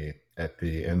at the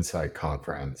nSight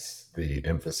conference, the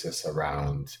emphasis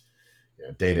around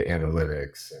data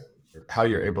analytics and how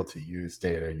you're able to use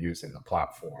data using the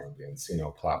platform, the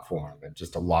Encino platform, and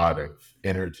just a lot of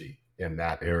energy in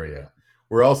that area.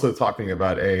 We're also talking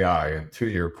about AI, and to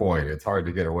your point, it's hard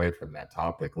to get away from that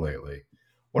topic lately.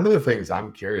 One of the things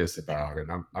I'm curious about, and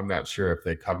I'm not sure if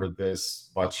they covered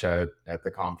this much at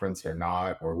the conference or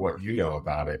not, or what you know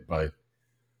about it, but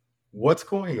what's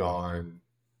going on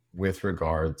with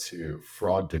regard to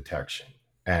fraud detection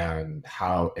and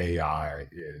how AI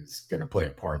is going to play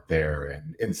a part there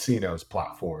and Encino's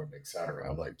platform, et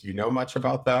cetera? Like, do you know much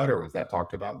about that, or was that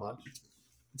talked about much?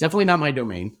 Definitely not my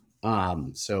domain.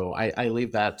 So I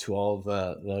leave that to all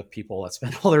the people that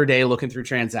spend all their day looking through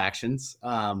transactions.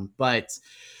 But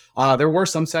there were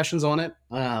some sessions on it.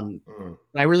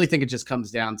 I really think it just comes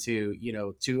down to,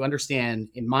 to understand,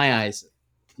 in my eyes,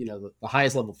 the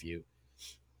highest level view.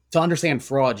 to understand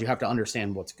fraud, you have to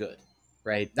understand what's good,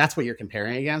 right? That's what you're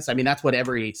comparing against. I mean, that's what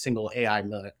every single AI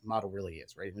model really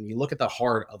is, right? When you look at the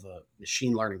heart of a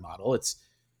machine learning model, it's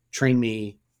train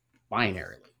me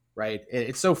binarily, right?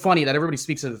 It's so funny that everybody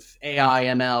speaks of AI,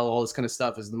 ML, all this kind of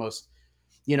stuff as the most,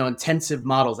 intensive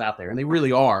models out there. And they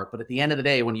really are. But at the end of the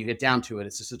day, when you get down to it,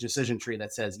 it's just a decision tree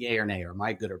that says yay or nay, or am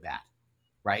I good or bad,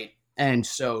 right? And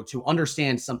so to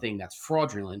understand something that's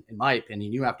fraudulent, in my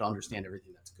opinion, you have to understand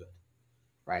everything that's good,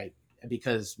 right?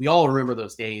 Because we all remember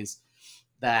those days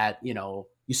that, you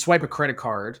swipe a credit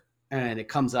card and it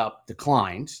comes up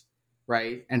declined,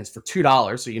 right? And it's for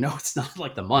 $2. So, it's not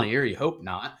like the money, or you hope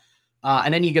not.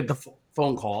 And then you get the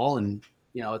phone call and,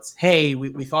 it's, hey,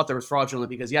 we thought there was fraudulent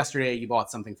because yesterday you bought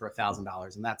something for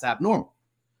 $1,000 and that's abnormal,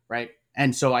 right?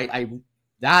 And so I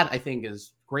think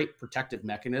is great protective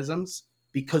mechanisms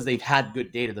because they've had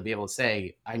good data to be able to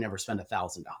say, I never spend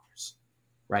 $1,000,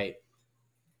 right?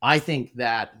 I think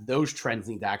that those trends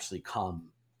need to actually come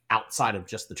outside of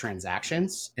just the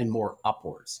transactions and more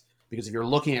upwards. Because if you're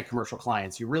looking at commercial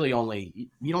clients, you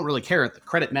don't really care at the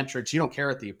credit metrics. You don't care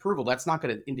at the approval. That's not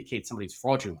going to indicate somebody's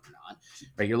fraudulent or not,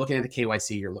 right? You're looking at the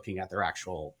KYC, you're looking at their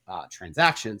actual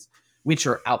transactions, which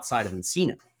are outside of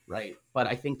nCino, right? But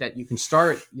I think that you can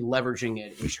start leveraging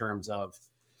it in terms of,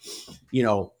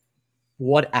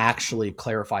 what actually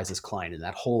clarifies this client in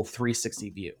that whole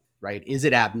 360 view, right? Is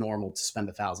it abnormal to spend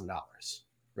 $1,000,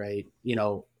 right?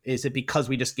 Is it because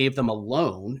we just gave them a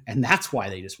loan and that's why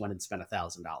they just went and spent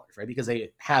 $1,000, right? Because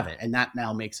they have it and that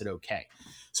now makes it okay.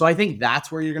 So I think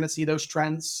that's where you're going to see those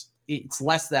trends. It's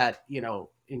less that, nCino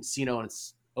in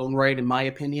its own right, in my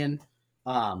opinion,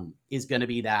 is going to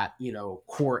be that,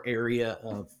 core area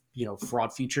of,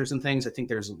 fraud features and things. I think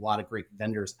there's a lot of great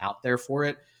vendors out there for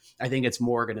it. I think it's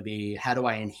more going to be, how do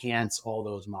I enhance all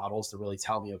those models to really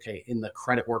tell me, okay, in the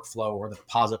credit workflow or the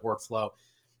deposit workflow,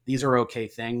 these are okay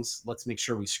things. Let's make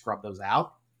sure we scrub those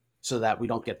out so that we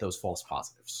don't get those false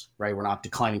positives, right? We're not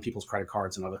declining people's credit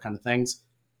cards and other kind of things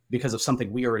because of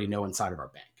something we already know inside of our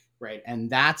bank, right? And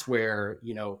that's where,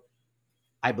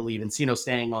 I believe nCino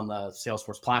staying on the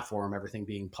Salesforce platform, everything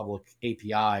being public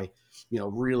API,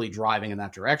 really driving in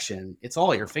that direction. It's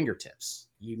all at your fingertips.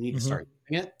 You need to start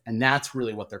using it. And that's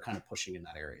really what they're kind of pushing in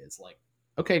that area. It's like,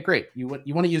 okay, great. You want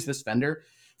to use this vendor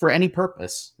for any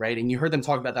purpose, right? And you heard them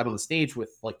talk about that on the stage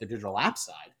with like the digital app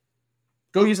side.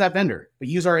 Go use that vendor, but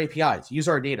use our APIs, use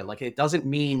our data. Like, it doesn't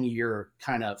mean you're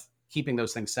kind of keeping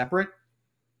those things separate.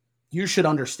 You should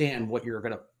understand what you're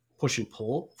going to push and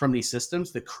pull from these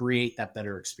systems to create that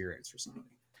better experience for somebody.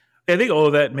 I think all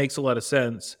of that makes a lot of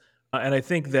sense. And I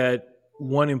think that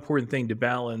one important thing to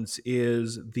balance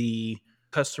is the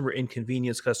customer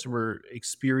inconvenience, customer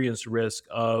experience risk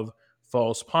of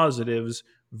false positives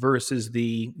versus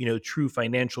the true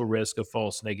financial risk of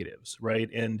false negatives, right?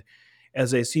 And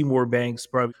as I see more banks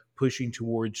probably pushing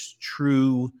towards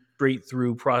true straight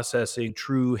through processing,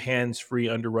 true hands-free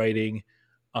underwriting,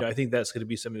 I think that's going to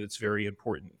be something that's very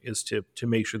important, is to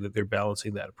make sure that they're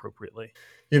balancing that appropriately.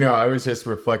 I was just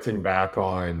reflecting back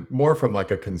on more from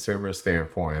like a consumer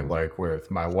standpoint, like with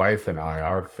my wife and I,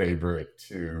 our favorite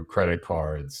two credit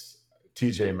cards,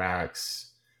 TJ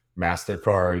Maxx,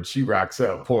 MasterCard. She racks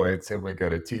up points and we go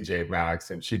to TJ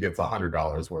Maxx and she gets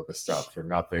 $100 worth of stuff for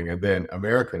nothing. And then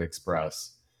American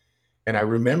Express. And I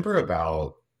remember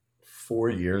about 4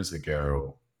 years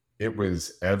ago, it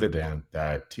was evident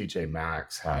that TJ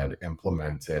Maxx had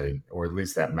implemented, or at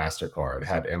least that MasterCard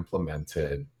had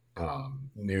implemented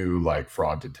new like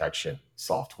fraud detection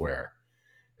software.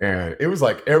 And it was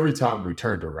like every time we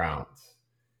turned around,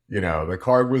 the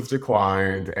card was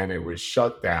declined and it was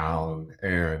shut down.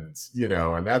 And,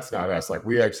 and that's not us. Like,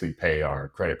 we actually pay our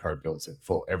credit card bills in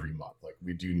full every month. Like,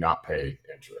 we do not pay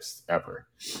interest ever.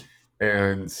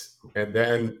 And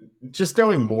then just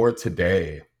knowing more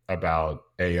today about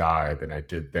AI than I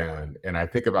did then. And I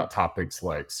think about topics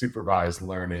like supervised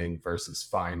learning versus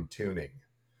fine tuning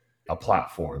a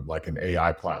platform like an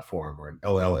AI platform or an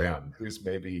LLM whose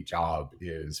maybe job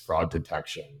is fraud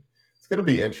detection. It's going to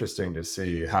be interesting to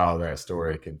see how that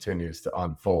story continues to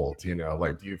unfold.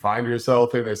 Like, do you find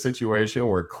yourself in a situation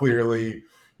where clearly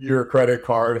your credit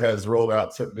card has rolled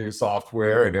out some new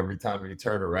software and every time you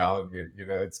turn around,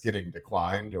 it's getting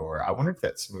declined? Or I wonder if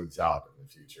that smooths out in the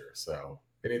future. So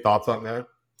any thoughts on that?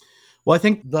 Well, I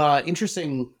think the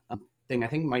interesting thing, I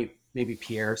think maybe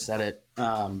Pierre said it,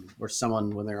 or someone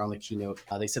when they're on the keynote,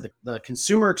 they said that the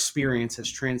consumer experience has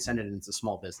transcended into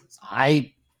small business.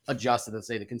 I adjusted to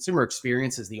say the consumer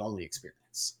experience is the only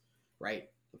experience, right?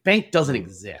 The bank doesn't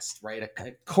exist, right?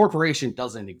 A corporation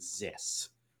doesn't exist,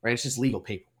 right? It's just legal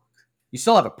paperwork, you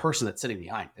still have a person that's sitting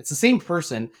behind. It's the same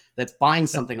person that's buying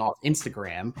something off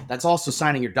Instagram that's also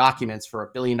signing your documents for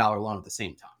 $1 billion loan at the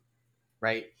same time,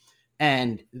 right?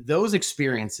 And those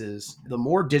experiences, the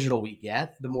more digital we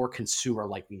get, the more consumer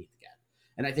like we need to get.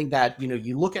 And I think that,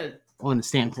 you look at it on the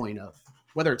standpoint of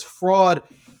whether it's fraud,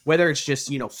 whether it's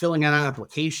just, filling out an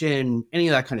application, any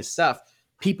of that kind of stuff,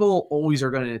 people always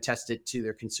are going to attest it to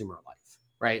their consumer life,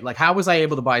 right? Like, how was I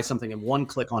able to buy something in one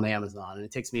click on Amazon? And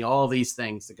it takes me all these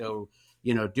things to go,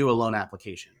 do a loan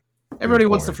application. Everybody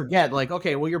wants to forget, like,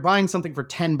 okay, well, you're buying something for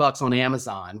 $10 on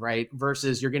Amazon, right?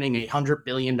 Versus you're getting a $100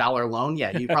 billion loan.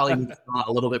 Yeah, you probably need to fill out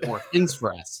a little bit more things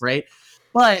for us, right?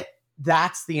 But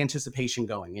that's the anticipation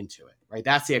going into it, right?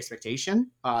 That's the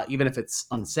expectation, even if it's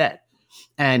unsaid.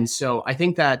 And so I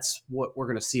think that's what we're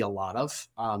going to see a lot of.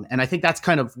 And I think that's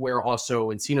kind of where also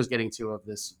nCino's getting to of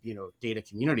this, data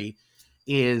community,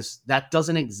 is that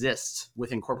doesn't exist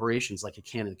within corporations like it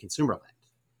can in the consumer land,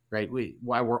 right?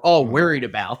 Why we're all worried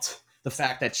about the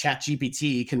fact that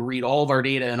ChatGPT can read all of our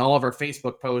data and all of our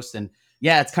Facebook posts. And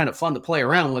yeah, it's kind of fun to play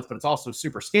around with, but it's also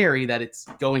super scary that it's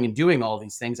going and doing all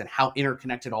these things, and how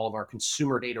interconnected all of our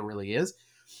consumer data really is.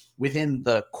 Within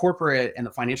the corporate and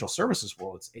the financial services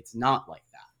world, it's not like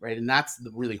that, right? And that's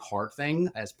the really hard thing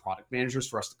as product managers,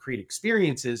 for us to create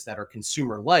experiences that are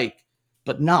consumer-like,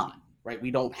 but not, right? We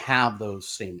don't have those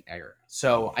same areas.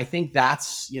 So I think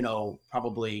that's,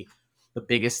 probably the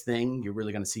biggest thing you're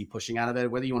really going to see pushing out of it,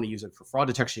 whether you want to use it for fraud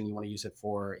detection, you want to use it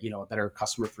for, a better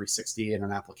customer 360 in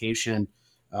an application,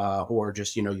 or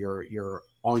just, your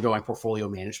ongoing portfolio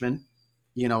management,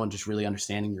 and just really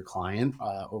understanding your client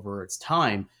over its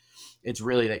time. It's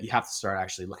really that you have to start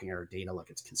actually looking at our data like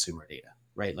it's consumer data,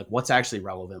 right? Like, what's actually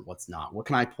relevant, what's not? What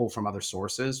can I pull from other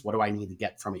sources? What do I need to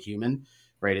get from a human,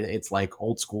 right? It's like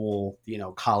old school,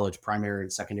 college, primary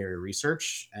and secondary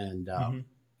research. And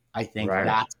I think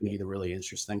that's going to be the really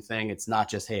interesting thing. It's not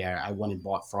just, hey, I went and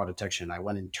bought fraud detection. I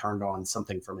went and turned on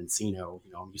something from nCino.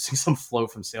 I'm using some flow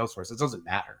from Salesforce. It doesn't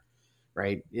matter,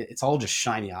 right? It's all just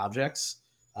shiny objects.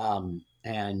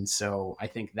 And so I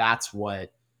think that's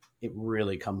what it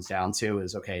really comes down to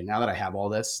is, okay, now that I have all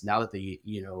this, now that the,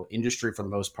 industry for the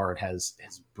most part has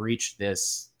breached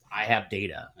this, I have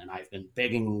data, and I've been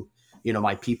begging,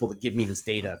 my people to give me this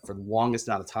data for the longest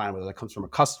amount of time, whether that comes from a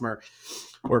customer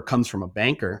or it comes from a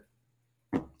banker.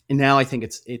 And now I think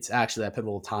it's actually that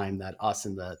pivotal time that us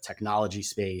in the technology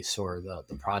space or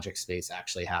the project space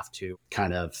actually have to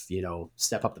kind of,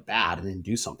 step up the bat and then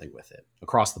do something with it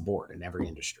across the board in every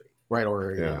industry, right?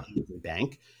 Or every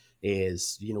bank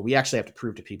is, we actually have to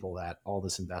prove to people that all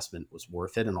this investment was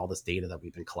worth it, and all this data that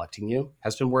we've been collecting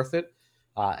has been worth it.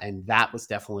 And that was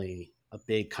definitely a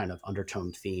big kind of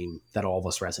undertone theme that all of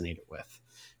us resonated with,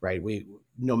 right?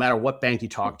 No matter what bank you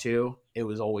talk to, it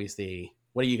was always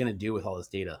what are you going to do with all this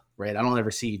data, right? I don't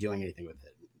ever see you doing anything with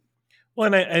it.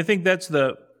 Well, and I think that's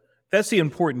the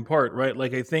important part, right?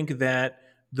 Like, I think that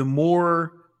the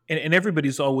more, and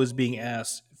everybody's always being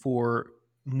asked for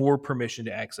more permission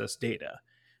to access data,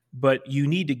 but you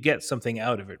need to get something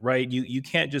out of it, right? You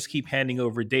can't just keep handing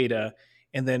over data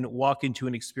and then walk into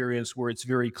an experience where it's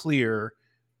very clear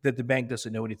that the bank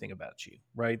doesn't know anything about you,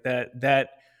 right? That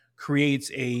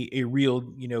creates a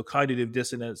real, cognitive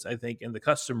dissonance, I think, in the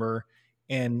customer,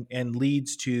 and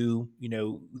leads to,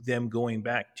 them going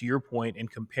back to your point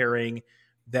and comparing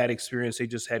that experience they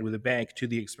just had with a bank to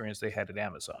the experience they had at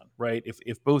Amazon, right?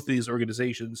 If both of these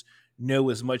organizations know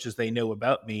as much as they know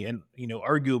about me, and,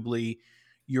 arguably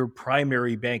your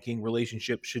primary banking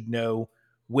relationship should know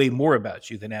way more about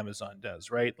you than Amazon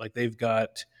does, right? Like, they've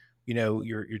got,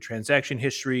 your transaction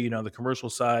history, on the commercial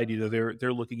side,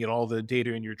 they're looking at all the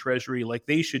data in your treasury. Like,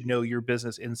 they should know your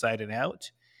business inside and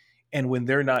out. And when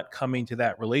they're not coming to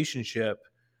that relationship,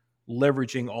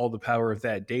 leveraging all the power of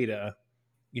that data,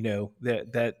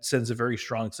 that sends a very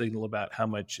strong signal about how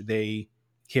much they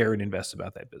care and invest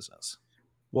about that business.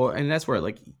 Well, and that's where,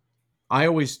 like, I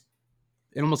always,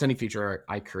 in almost any feature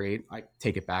I create, I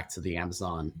take it back to the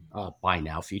Amazon buy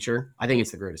now feature. I think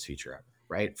it's the greatest feature ever,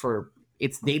 right? For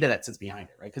it's data that sits behind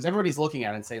it, right? Because everybody's looking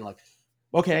at it and saying, like,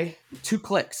 okay, 2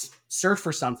 clicks, search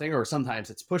for something, or sometimes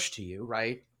it's pushed to you,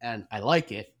 right? And I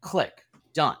like it, click,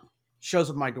 done. Shows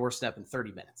up my doorstep in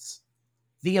 30 minutes.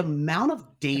 The amount of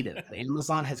data that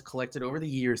Amazon has collected over the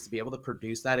years to be able to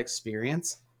produce that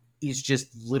experience is just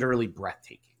literally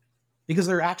breathtaking, because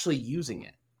they're actually using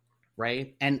it,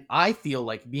 right? And I feel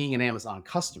like, being an Amazon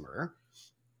customer,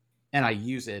 and I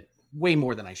use it way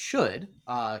more than I should,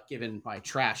 given my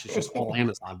trash is just all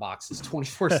Amazon boxes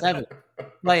 24/7.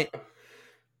 But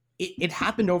it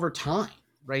happened over time,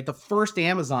 right? The first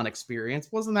Amazon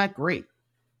experience wasn't that great.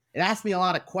 It asked me a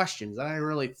lot of questions that I didn't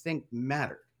really think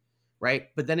mattered. right?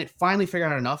 But then it finally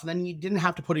figured out enough, and then you didn't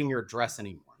have to put in your address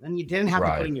anymore. Then you didn't have to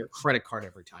put Right. in your credit card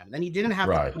every time. Then you didn't have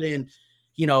to Right. put in,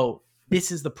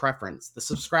 this is the preference. The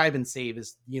subscribe and save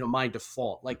is, my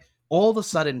default. Like all of a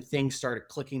sudden things started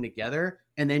clicking together,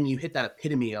 and then you hit that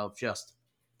epitome of just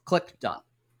click, done,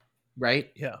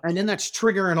 right? Yeah. And then that's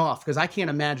triggering off, because I can't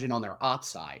imagine on their ops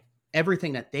side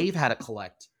everything that they've had to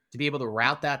collect to be able to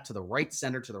route that to the right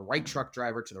sender, to the right truck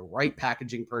driver, to the right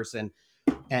packaging person,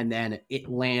 and then it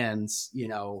lands,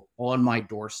 on my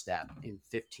doorstep in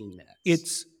 15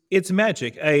 minutes. It's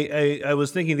magic. I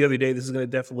was thinking the other day, this is going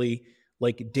to definitely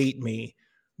like date me,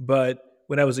 but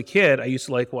when I was a kid, I used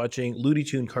to like watching Looney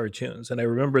Tune cartoons, and I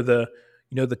remember the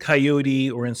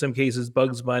coyote, or in some cases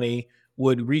Bugs Bunny,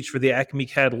 would reach for the Acme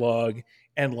catalog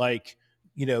and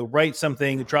write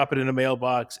something, drop it in a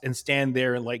mailbox, and stand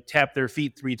there and like tap their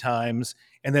feet 3 times,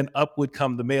 and then up would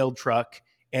come the mail truck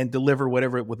and deliver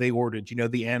whatever they ordered,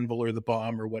 the anvil or the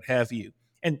bomb or what have you.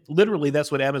 And literally,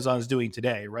 that's what Amazon's doing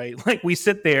today, right? Like we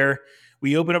sit there,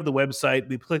 we open up the website,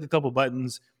 we click a couple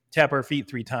buttons, tap our feet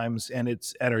 3 times, and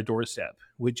it's at our doorstep,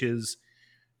 which is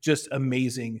just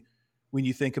amazing when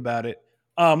you think about it.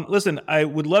 Listen, I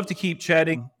would love to keep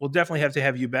chatting. We'll definitely have to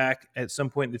have you back at some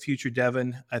point in the future,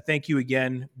 Devin. I thank you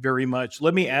again very much.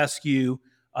 Let me ask you,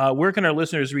 where can our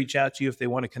listeners reach out to you if they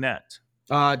want to connect?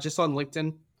 Just on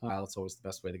LinkedIn. That's always the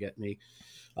best way to get me.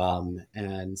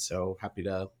 And so happy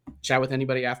to chat with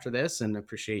anybody after this, and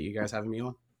appreciate you guys having me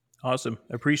on. Awesome.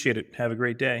 Appreciate it. Have a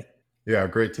great day. Yeah,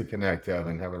 great to connect,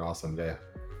 Evan. Have an awesome day.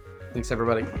 Thanks,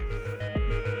 everybody.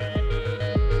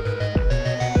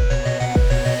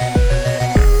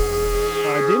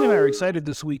 Dan and I are excited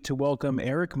this week to welcome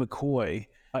Eric McCoy.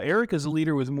 Eric is a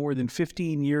leader with more than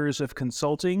 15 years of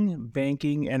consulting,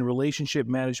 banking, and relationship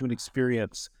management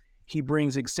experience. He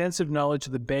brings extensive knowledge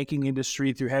of the banking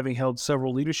industry through having held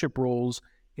several leadership roles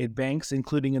at banks,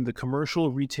 including in the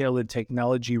commercial, retail, and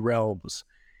technology realms.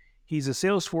 He's a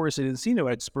Salesforce and nCino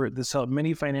expert that's helped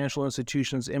many financial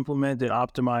institutions implement and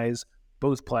optimize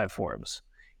both platforms,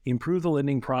 improve the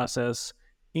lending process,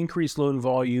 increase loan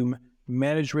volume,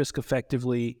 manage risk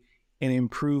effectively, and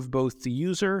improve both the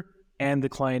user and the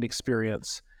client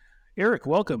experience. Eric,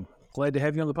 welcome. Glad to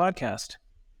have you on the podcast.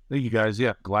 Thank you, guys.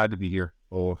 Yeah, glad to be here.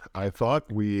 Well, I thought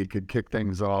we could kick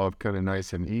things off kind of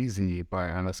nice and easy by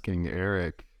asking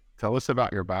Eric, tell us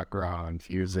about your background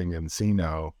using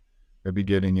nCino, maybe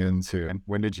getting into, and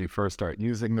when did you first start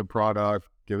using the product?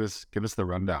 Give us the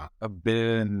rundown. I've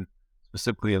been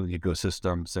specifically in the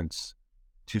ecosystem since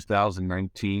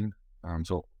 2019,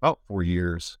 so about 4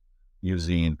 years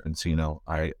using nCino.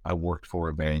 I worked for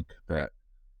a bank that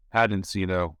had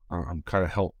nCino, kind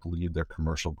of helped lead their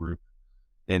commercial group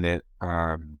in it.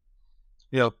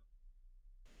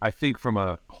 I think from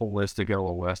a holistic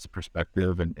LOS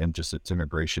perspective and just its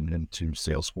integration into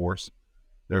Salesforce,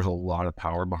 there's a lot of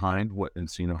power behind what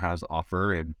nCino has to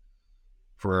offer. And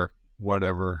for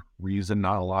whatever reason,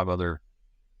 not a lot of other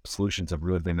solutions have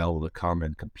really been able to come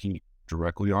and compete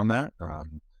directly on that.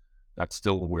 That's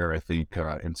still where I think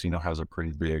nCino has a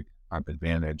pretty big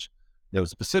advantage.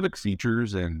 Specific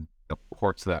features and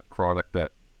parts of that product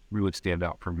that really stand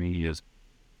out for me is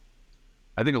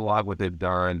I think a lot of what they've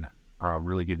done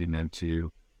really getting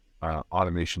into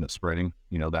automation of spreading,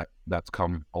 that's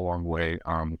come a long way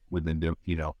within,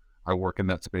 I work in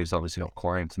that space, obviously help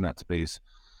clients in that space.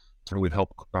 So we've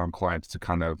helped clients to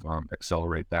kind of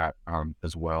accelerate that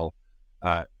as well.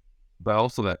 But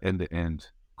also that end-to-end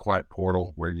client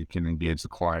portal where you can engage the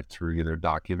client through either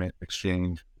document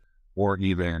exchange or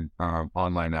even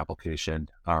online application,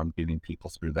 getting people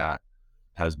through that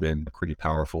has been pretty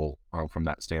powerful from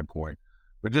that standpoint.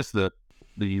 But just the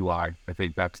UI, I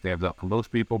think that stands out for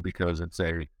most people because it's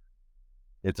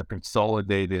a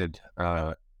consolidated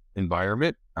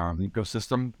environment,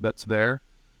 ecosystem that's there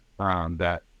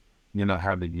that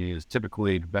have to use.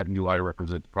 Typically, that UI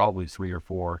represents probably 3 or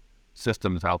 4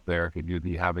 systems out there that you'd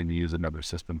be having to use another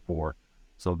system for.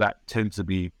 So that tends to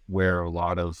be where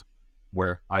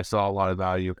I saw a lot of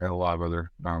value, and a lot of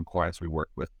other clients we work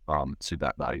with see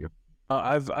that value.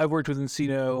 I've worked with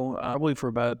nCino probably for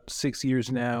about 6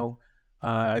 years now.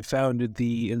 I founded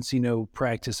the nCino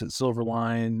practice at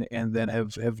Silverline, and then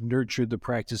have nurtured the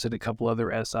practice at a couple other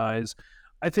SIs.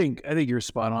 I think you're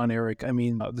spot on, Eric. I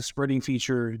mean, the spreading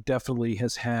feature definitely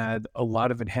has had a lot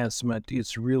of enhancement.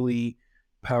 It's really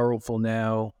powerful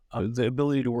now. The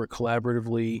ability to work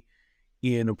collaboratively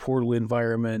in a portal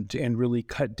environment and really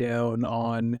cut down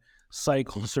on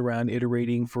cycles around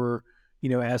iterating for,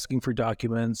 asking for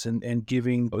documents and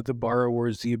giving the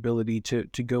borrowers the ability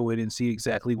to go in and see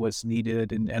exactly what's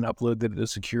needed and upload that in a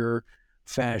secure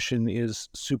fashion is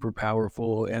super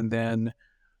powerful. And then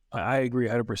I agree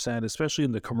 100%, especially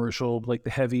in the commercial, like the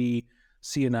heavy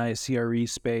CNI, CRE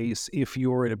space. If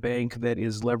you're at a bank that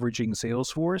is leveraging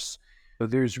Salesforce,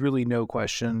 there's really no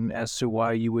question as to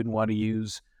why you wouldn't want to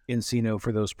use nCino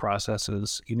for those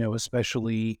processes,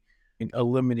 especially in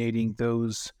eliminating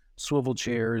those swivel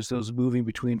chairs, those moving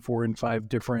between 4 and 5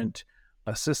 different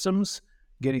systems,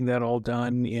 getting that all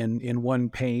done in one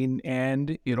pane.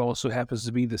 And it also happens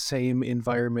to be the same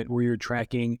environment where you're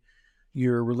tracking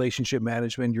your relationship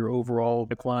management, your overall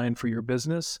decline for your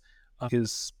business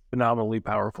is phenomenally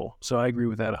powerful. So I agree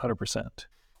with that 100%.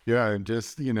 Yeah, and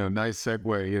just, nice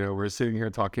segue. We're sitting here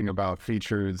talking about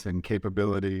features and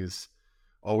capabilities,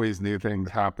 always new things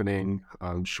happening,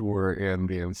 I'm sure, in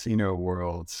the nCino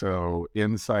world. So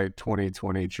nSight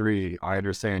 2023, I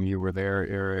understand you were there,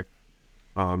 Eric.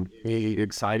 Any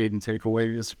exciting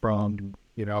takeaways from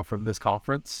this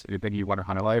conference? Anything you want to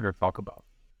highlight or talk about?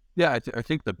 Yeah, I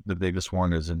think the biggest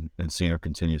one is nCino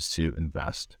continues to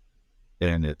invest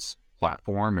in its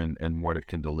platform and what it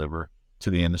can deliver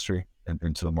to the industry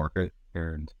and to the market.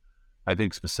 And I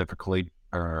think specifically,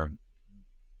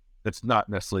 it's not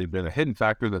necessarily been a hidden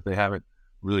factor that they haven't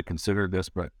really considered this,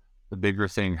 but the bigger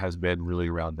thing has been really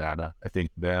around data. I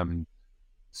think them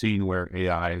seeing where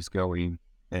AI is going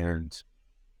and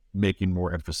making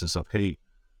more emphasis of, hey,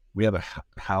 we have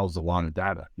house a lot of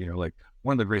data. Like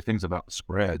one of the great things about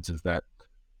spreads is that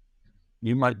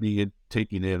you might be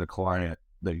taking in a client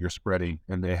that you're spreading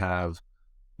and they have,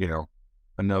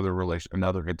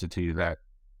 another entity that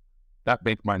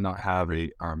bank might not have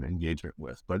a engagement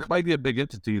with, but it might be a big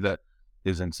entity that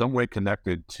is in some way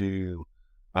connected to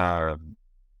that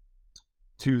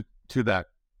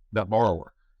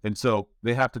borrower. And so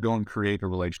they have to go and create a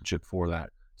relationship for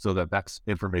that so that's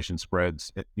information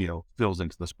spreads, fills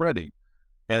into the spreading.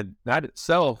 And that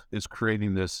itself is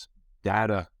creating this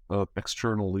data of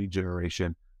external lead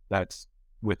generation that's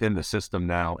within the system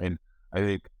now. And I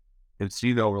think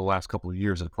nCino over the last couple of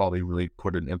years has probably really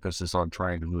put an emphasis on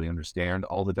trying to really understand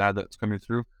all the data that's coming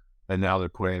through. And now they're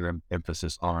putting an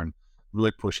emphasis on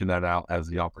really pushing that out as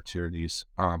the opportunities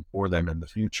for them in the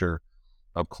future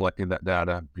of collecting that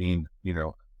data, being,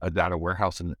 a data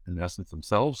warehouse in essence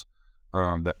themselves,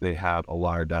 that they have a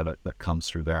lot of data that comes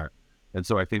through that. And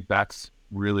so I think that's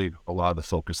really a lot of the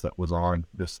focus that was on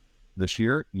this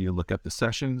year. You look at the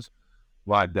sessions,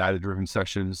 live data-driven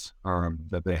sessions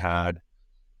that they had,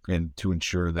 and to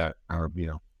ensure that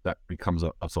that becomes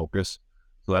a focus.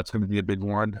 So that's going to be a big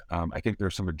one. I think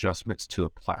there's some adjustments to the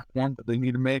platform that they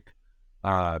need to make.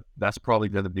 That's probably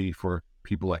going to be for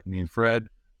people like me and Fred,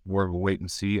 more of a wait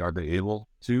and see. Are they able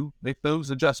to make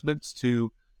those adjustments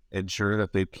to ensure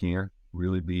that they can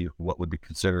really be what would be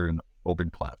considered an open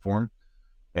platform?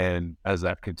 And as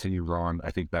that continues on,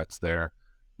 I think that's there.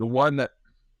 The one that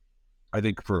I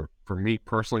think for me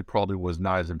personally probably was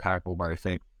not as impactful, but I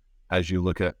think as you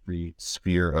look at the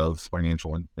sphere of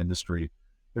financial industry,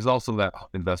 there's also that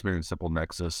investment in Simple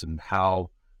Nexus and how,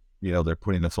 they're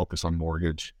putting the focus on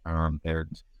mortgage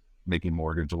and making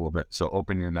mortgage a little bit. So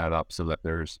opening that up so that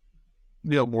there's,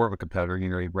 more of a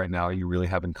competitor. Right now you really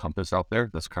have Encompass out there.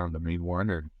 That's kind of the main one,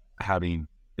 or having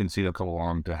nCino come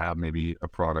along to have maybe a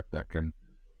product that can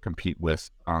compete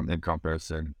with Encompass,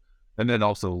 and then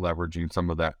also leveraging some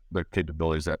of the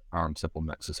capabilities that Simple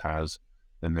Nexus has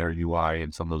in their UI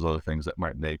and some of those other things that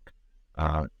might make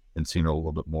nCino a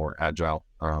little bit more agile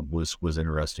was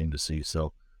interesting to see.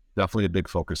 So definitely a big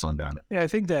focus on data. Yeah, I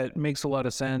think that makes a lot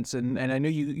of sense. And I know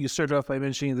you started off by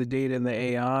mentioning the data and the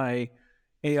AI.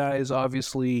 AI is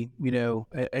obviously,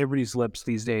 at everybody's lips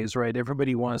these days, right?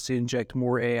 Everybody wants to inject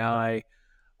more AI.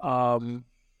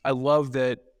 I love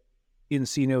that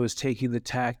nCino is taking the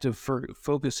tact of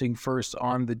focusing first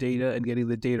on the data and getting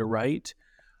the data right.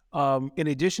 In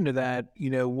addition to that,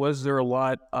 was there a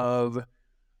lot of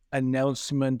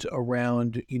announcement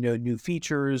around, new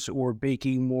features or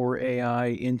baking more AI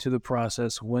into the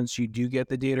process once you do get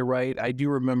the data right? I do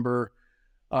remember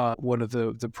one of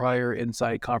the prior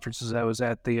nSight conferences I was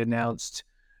at, they announced,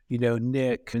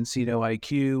 Nick, nCino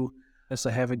IQ. As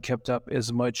I haven't kept up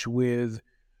as much with,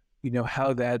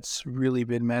 how that's really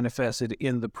been manifested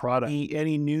in the product.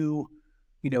 Any new,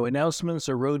 announcements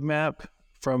or roadmap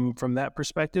from that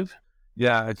perspective?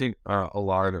 Yeah, I think a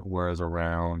lot of it was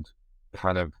around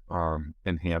kind of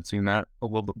enhancing that a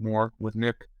little bit more with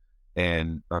Nick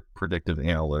and predictive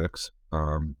analytics,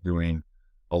 doing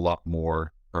a lot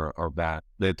more of that.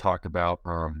 They talked about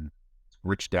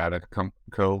Rich Data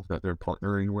Co. that they're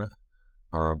partnering with,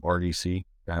 RDC.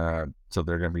 So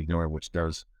they're going to be doing, which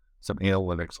does some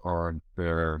analytics on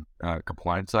their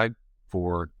compliance side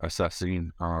for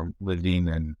assessing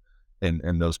lending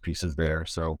and those pieces there.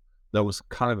 So that was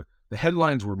kind of, the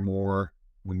headlines were more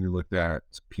when you looked at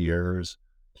Pierre's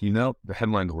keynote, the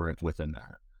headlines weren't within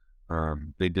that.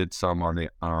 They did some on the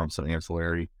some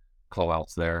ancillary call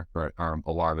outs there, but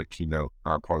a lot of the keynote,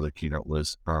 part of the keynote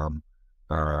was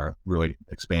really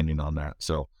expanding on that.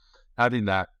 So having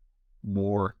that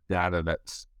more data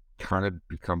that's kind of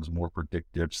becomes more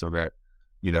predictive, so that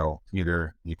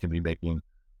either you can be making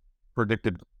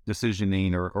predictive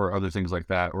decisioning or other things like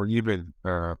that, or even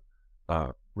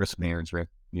risk management.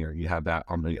 You have that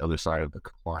on the other side of the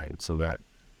compliance, so that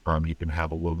you can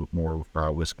have a little bit more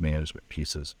risk management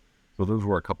pieces. So those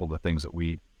were a couple of the things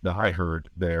that I heard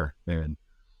there, and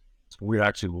we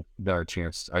actually got a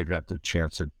chance. I got the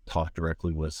chance to talk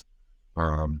directly with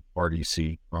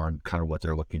RDC on kind of what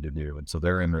they're looking to do, and so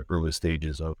they're in the early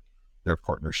stages of their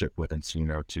partnership with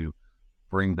nCino to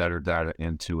bring better data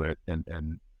into it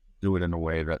and do it in a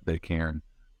way that they can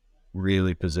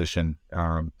really position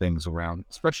things around,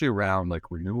 especially around like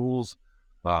renewals,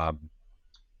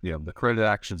 the credit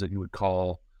actions that you would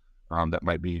call that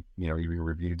might be, even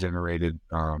review generated,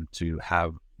 to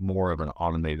have more of an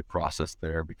automated process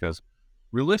there, because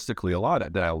realistically, a lot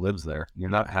of that data lives there. You're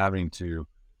not having to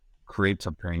create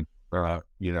something,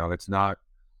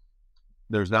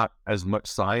 there's not as much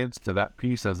science to that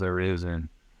piece as there is in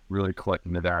really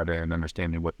collecting the data and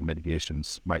understanding what the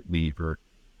mitigations might be for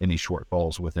any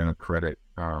shortfalls within a credit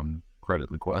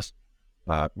request.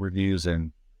 Reviews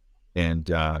and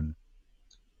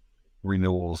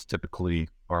renewals typically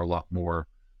are a lot more.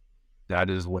 That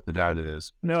is what the data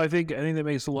is. No, I think that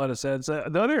makes a lot of sense. The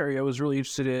other area I was really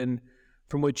interested in,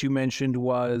 from what you mentioned,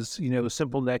 was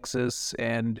Simple Nexus,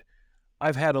 and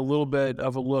I've had a little bit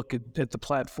of a look at the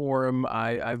platform.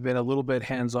 I've been a little bit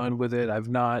hands-on with it. I've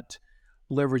not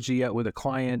leveraged it yet with a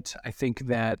client. I think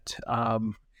that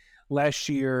last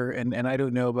year, and I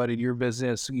don't know about in your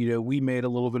business, we made a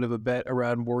little bit of a bet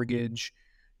around mortgage,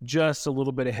 just a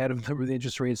little bit ahead of the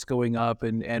interest rates going up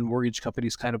and mortgage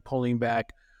companies kind of pulling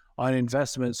back on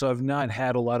investment. So I've not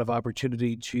had a lot of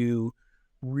opportunity to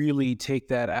really take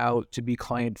that out to be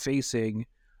client facing.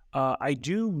 I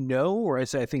do know, or I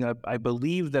think I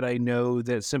believe that I know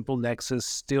that Simple Nexus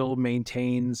still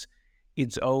maintains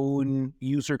its own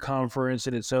user conference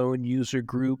and its own user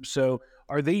group. So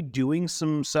are they doing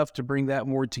some stuff to bring that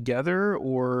more together,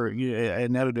 or,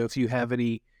 and I don't know if you have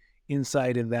any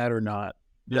insight in that or not.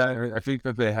 Yeah, I think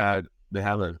that they have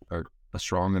a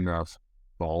strong enough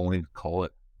following, call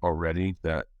it, already,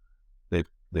 that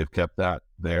they've kept that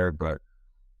there. But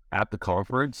at the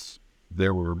conference,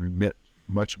 there were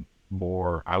much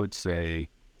more, I would say,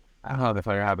 I don't know if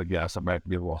I have a guess, I might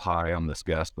be a little high on this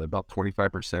guess, but about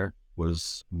 25%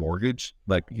 was mortgage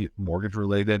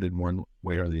related in one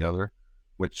way or the other,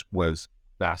 which was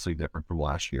vastly different from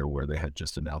last year, where they had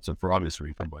just announced it for obvious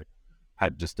reasons, like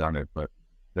had just done it. But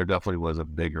there definitely was a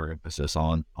bigger emphasis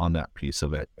on that piece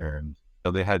of it, and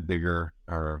so they had bigger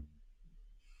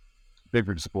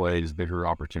displays, bigger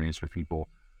opportunities for people,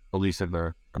 at least in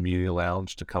their community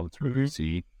lounge, to come through and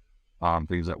see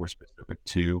things that were specific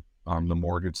to the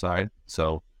mortgage side.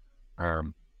 So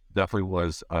definitely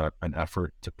was an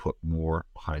effort to put more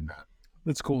behind that.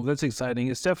 That's cool. That's exciting.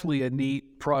 It's definitely a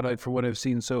neat product from what I've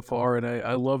seen so far, and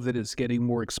I love that it's getting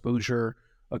more exposure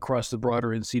across the broader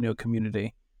nCino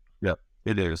community. Yep,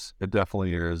 it is. It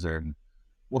definitely is, and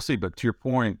we'll see. But to your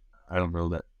point, I don't know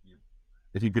that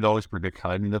if you could always predict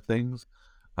timing of things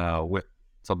with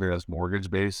something that's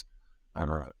mortgage based, I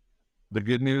don't know. The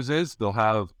good news is they'll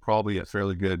have probably a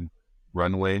fairly good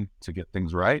runway to get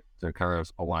things right, to kind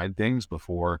of align things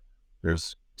before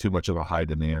there's too much of a high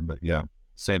demand. But yeah,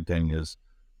 same thing is,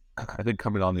 I think,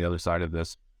 coming on the other side of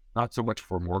this, not so much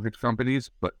for mortgage companies,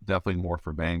 but definitely more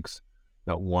for banks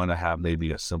that want to have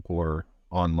maybe a simpler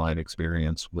online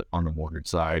experience on the mortgage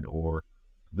side, or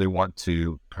they want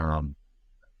to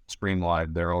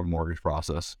streamline their own mortgage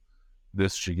process.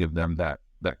 This should give them that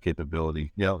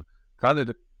capability. Kind of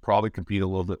to probably compete a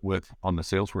little bit with, on the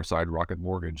Salesforce side, Rocket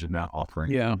Mortgage, and that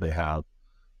offering they have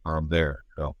there.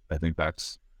 So I think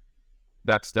that's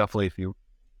definitely, if you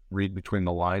read between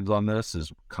the lines on this,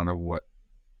 is kind of what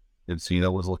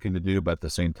nCino was looking to do. But at the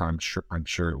same time, I'm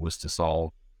sure it was to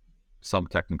solve some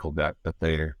technical debt that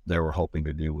they were hoping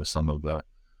to do with some of the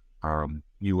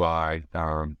UI,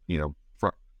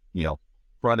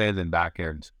 front end and back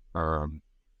end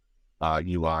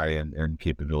UI and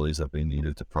capabilities that they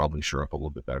needed to probably shore up a little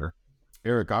bit better.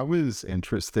 Eric, I was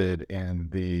interested in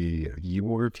the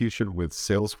UI future with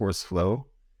Salesforce Flow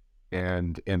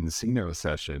and in the nCino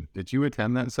session. Did you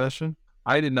attend that session?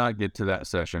 I did not get to that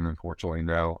session, unfortunately.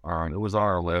 No, it was on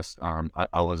our list.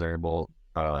 I was able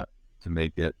to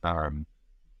make it.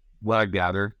 What I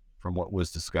gathered from what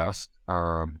was discussed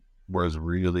was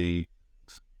really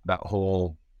that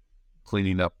whole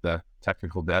cleaning up the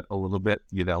technical debt a little bit,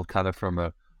 kind of from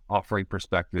a offering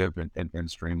perspective and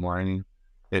streamlining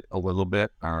it a little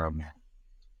bit.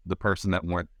 The person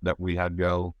that we had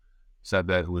go said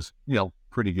that it was,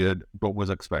 pretty good, but was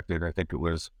expected. I think it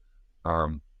was a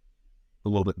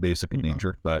little bit basic in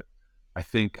nature, but I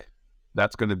think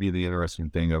that's going to be the interesting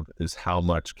thing is how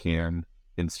much can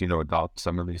nCino adopt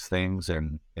some of these things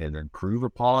and improve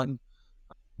upon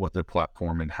what their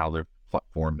platform and how their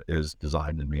platform is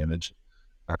designed and managed.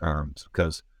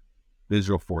 Because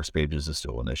visual force pages is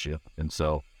still an issue. And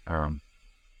so,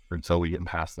 until we get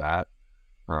past that,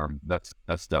 that's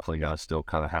definitely got to still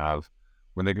kind of have,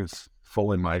 when they can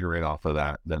fully migrate off of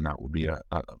that, then that would be a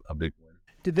big win.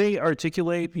 Did they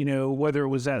articulate, whether it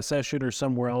was that session or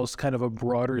somewhere else, kind of a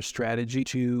broader strategy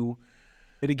to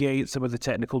mitigate some of the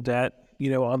technical debt,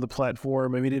 on the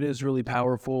platform? I mean, it is really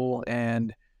powerful,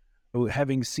 and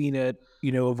having seen it,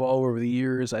 evolve over the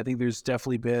years, I think there's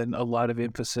definitely been a lot of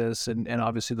emphasis, and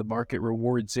obviously the market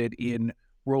rewards it in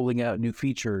rolling out new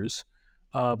features.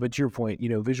 But to your point,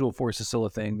 visual force is still a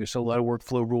thing. There's still a lot of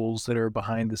workflow rules that are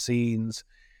behind the scenes.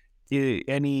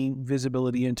 Any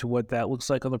visibility into what that looks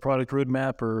like on the product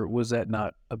roadmap, or was that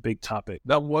not a big topic?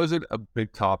 That wasn't a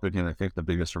big topic, and I think the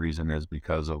biggest reason is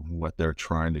because of what they're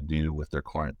trying to do with their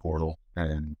client portal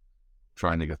and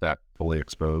trying to get that fully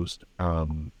exposed.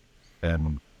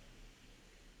 And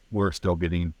we're still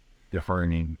getting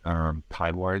differing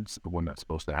timelines of when that's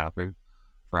supposed to happen.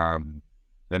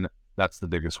 And that's the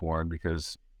biggest one,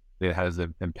 because it has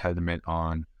an impediment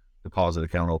on deposit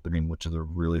account opening, which is a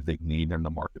really big need in the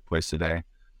marketplace today.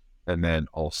 And then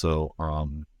also,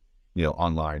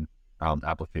 online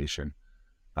application.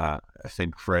 I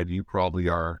think, Fred, you probably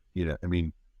are,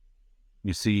 you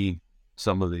see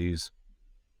some of these,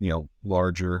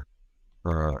 larger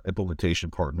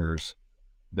implementation partners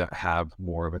that have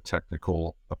more of a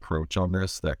technical approach on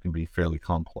this that can be fairly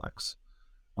complex.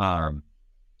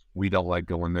 We don't like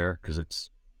going there because it's,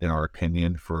 in our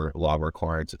opinion, for a lot of our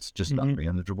clients, it's just not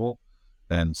manageable.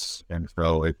 And so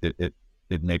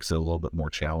it makes it a little bit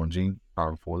more challenging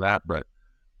for that. But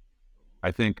I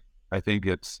think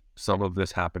it's some of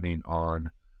this happening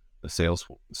on the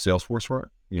Salesforce front,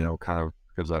 kind of,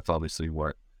 because that's obviously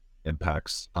what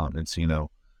impacts nCino.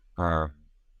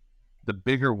 The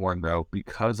bigger one, though,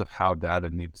 because of how data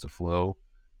needs to flow,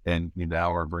 and you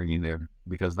now are bringing in,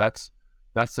 because that's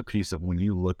the piece of when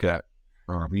you look at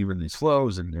even these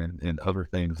flows and other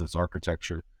things, this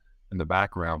architecture in the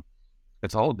background,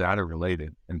 it's all data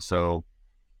related. And so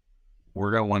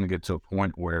we're going to want to get to a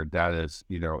point where data is,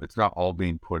 it's not all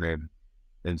being put in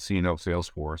nCino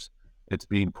Salesforce. It's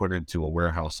being put into a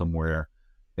warehouse somewhere,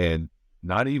 and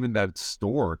not even that it's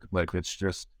stored, like it's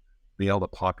just be able to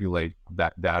populate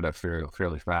that data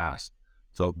fairly fast.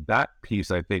 So that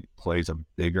piece, I think, plays a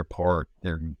bigger part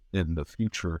in the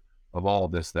future of all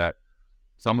of this, that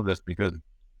some of this, because,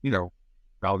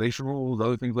 validation rules,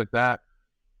 other things like that,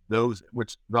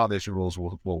 which validation rules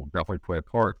will definitely play a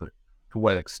part, but to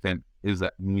what extent is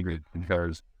that needed?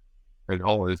 Because it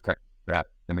all is that,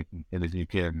 and if you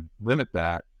can limit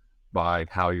that by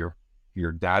how your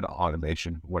data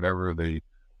automation, whatever the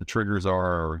triggers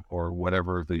are, or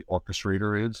whatever the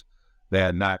orchestrator is,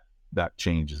 then that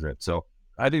changes it. So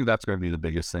I think that's going to be the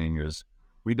biggest thing, is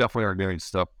we definitely are doing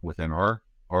stuff within our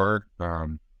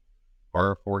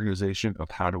organization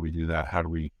of how do we do that? How do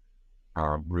we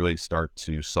really start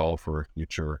to solve for a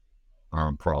future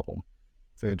problem?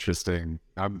 It's interesting.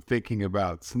 I'm thinking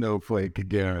about Snowflake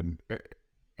again.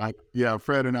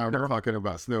 Fred and I were talking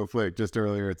about Snowflake just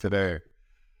earlier today.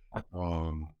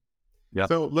 Yeah.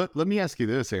 So let me ask you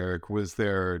this, Eric. Was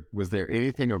there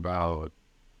anything about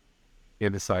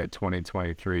nSight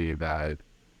 2023 that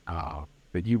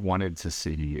you wanted to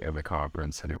see in the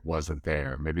conference and it wasn't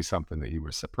there? Maybe something that you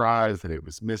were surprised that it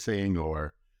was missing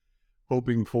or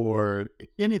hoping for?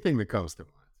 Anything that comes to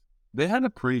mind? They had a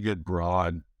pretty good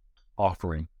broad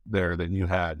offering there that you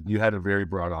had. You had a very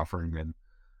broad offering, and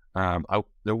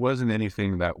there wasn't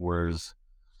anything that was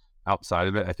outside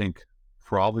of it. I think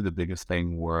probably the biggest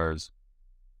thing was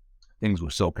things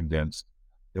were so condensed.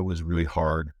 It was really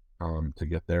hard to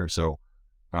get there. So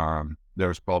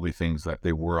there's probably things that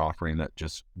they were offering that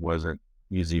just wasn't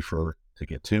easy to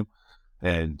get to.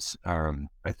 And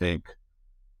I think,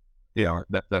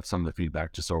 that's some of the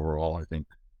feedback just overall, I think,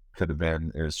 could have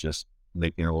been, is just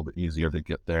making it a little bit easier to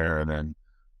get there, and then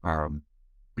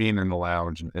being in the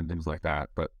lounge and things like that.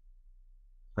 But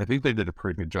I think they did a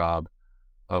pretty good job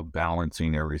of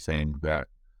balancing everything that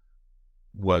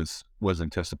was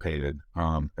anticipated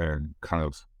and kind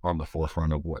of on the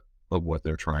forefront of what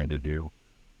they're trying to do.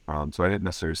 So I didn't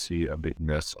necessarily see a big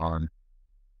miss on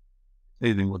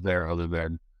anything was there other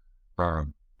than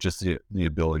just the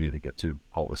ability to get to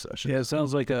all the sessions. Yeah, it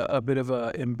sounds like a bit of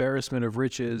a embarrassment of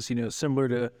riches, similar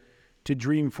to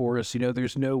Dreamforce.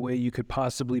 There's no way you could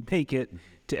possibly make it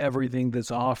to everything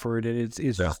that's offered, and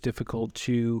it's just difficult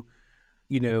to,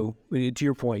 to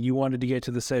your point, you wanted to get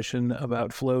to the session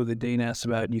about flow that Dane asked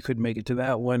about, and you couldn't make it to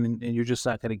that one, and you're just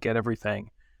not going to get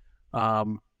everything.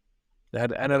 And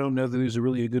I don't know that there's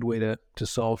really a good way to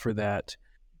solve for that.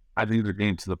 I think they're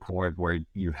getting to the point where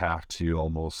you have to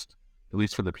almost, at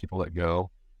least for the people that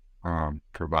go,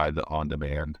 provide the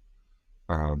on-demand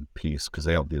piece, because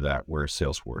they don't do that where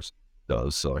Salesforce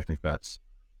does. So I think that's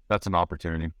an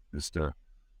opportunity, is to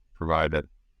provide that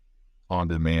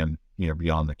on-demand,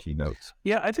 beyond the keynotes.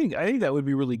 Yeah, I think that would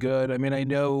be really good. I mean, I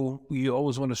know you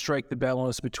always want to strike the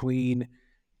balance between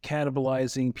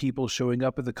cannibalizing people showing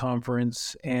up at the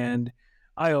conference, and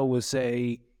I always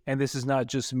say, and this is not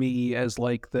just me as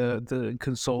like the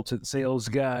consultant sales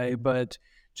guy, but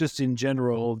just in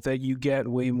general, that you get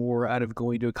way more out of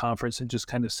going to a conference and just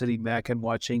kind of sitting back and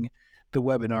watching the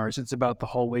webinars. It's about the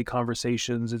hallway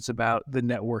conversations. It's about the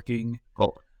networking.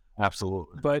 Oh,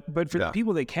 absolutely. But for the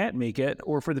people that can't make it,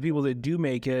 or for the people that do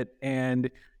make it and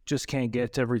just can't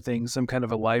get to everything, some kind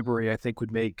of a library, I think,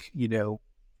 would make,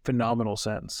 phenomenal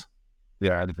sense.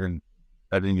 Yeah, I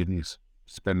think if you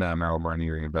spend that amount of money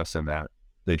or invest in that,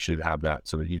 they should have that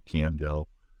so that you can go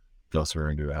through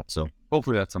and do that. So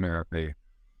hopefully that's something that they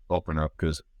open up,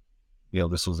 because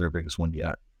this was their biggest one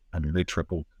yet. I mean, they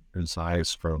tripled in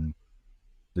size from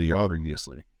the year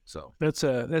previously. So that's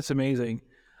amazing.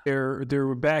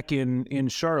 They're back in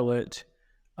Charlotte.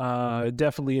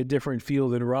 Definitely a different feel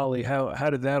than Raleigh. How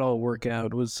did that all work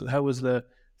out? How was the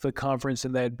conference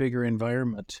in that bigger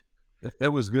environment? It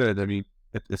was good. I mean,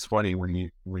 it's funny when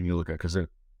you look at, because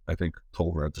I think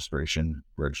total registrations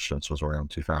was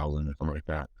around 2,000 or something like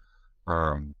that.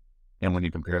 And when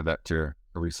you compare that to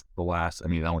at least the last, I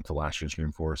mean, I went to last year's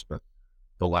Dreamforce, but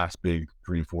the last big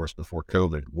Dreamforce before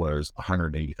COVID was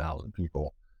 180,000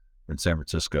 people in San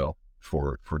Francisco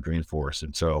for Dreamforce.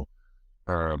 And so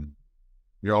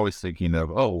you're always thinking of,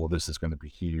 oh, well, this is going to be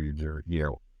huge, or,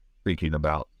 thinking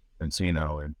about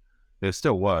Encino, and it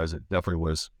still was. It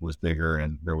definitely was bigger,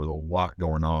 and there was a lot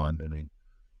going on. I mean,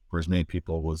 for as many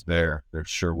people was there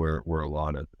sure were a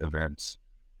lot of events.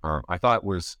 I thought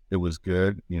it was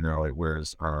good,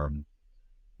 whereas,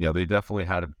 they definitely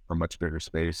had a much bigger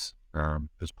space. It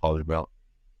was probably about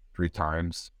 3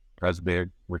 times as big,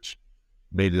 which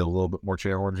made it a little bit more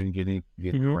challenging getting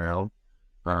around.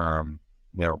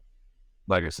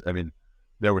 Like I said, I mean,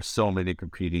 there were so many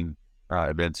competing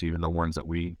events, even the ones that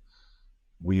we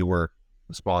were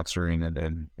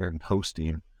sponsoring and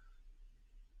hosting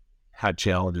had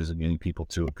challenges in getting people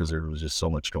to it, because there was just so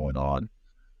much going on,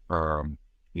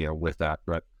 with that.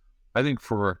 But I think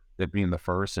for it being the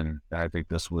first, and I think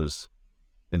this was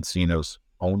Encino's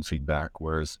own feedback,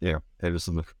 whereas, hey, this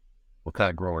is we're kind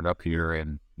of growing up here,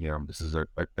 and, this is a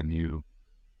new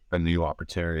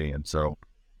opportunity. And so,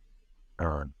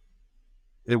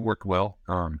 it worked well.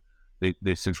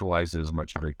 They centralized it as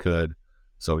much as they could,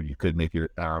 so you could make it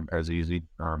as easy.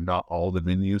 Not all the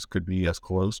venues could be as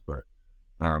close, but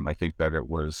I think that it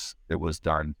was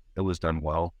done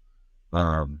well.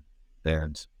 And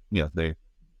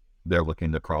they're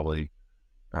looking to probably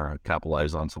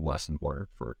capitalize on some lessons learned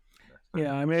for.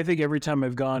 Yeah, I mean, I think every time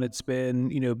I've gone, it's been,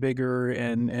 bigger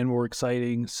and more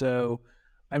exciting. So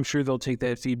I'm sure they'll take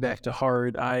that feedback to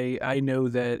heart. I know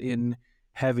that in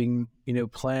having,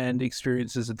 planned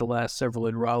experiences at the last several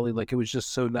in Raleigh, like, it was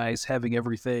just so nice having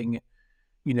everything,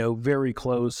 very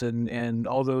close. And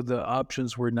although the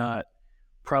options were not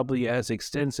probably as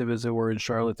extensive as they were in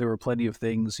Charlotte, there were plenty of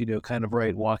things, kind of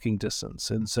right walking distance.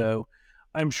 And so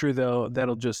I'm sure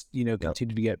that'll just,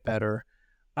 continue to get better.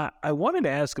 I wanted to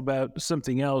ask about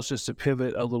something else, just to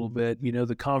pivot a little bit.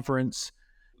 The conference,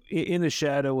 in the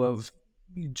shadow of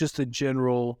just the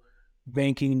general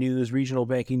banking news, regional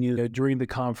banking news, during the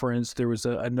conference, there was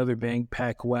another bank,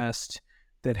 PacWest,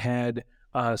 that had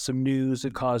some news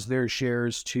that caused their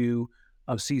shares to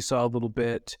seesaw a little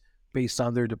bit based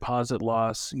on their deposit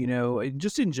loss.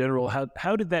 Just in general,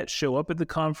 how did that show up at the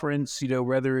conference?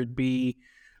 Whether it be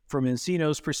from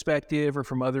Encino's perspective or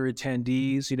from other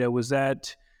attendees, was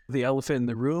that the elephant in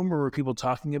the room, or were people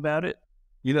talking about it?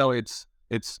 It's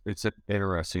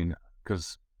interesting,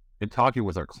 because in talking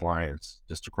with our clients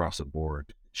just across the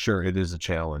board, sure, it is a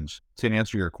challenge. To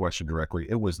answer your question directly,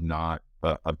 it was not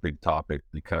a big topic,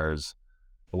 because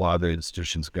a lot of the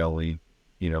institutions going,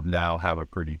 now have a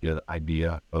pretty good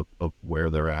idea of where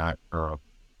they're at.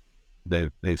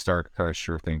 They start to kind of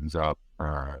sure things up.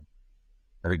 I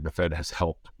think the Fed has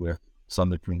helped with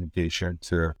some of the communication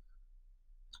to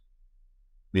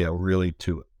really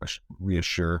to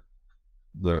reassure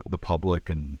the public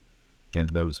and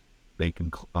those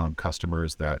banking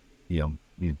customers that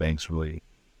these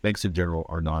banks in general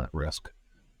are not at risk.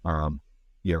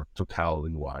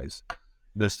 Totality wise,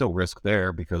 there's still risk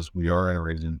there because we are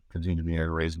continue to be in a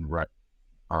raising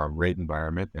rate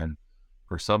environment, and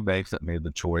for some banks that made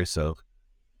the choice of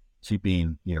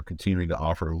continuing to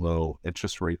offer low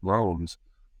interest rate loans,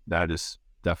 that is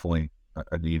definitely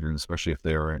a need, and especially if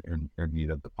they are in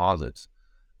need of deposits.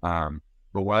 But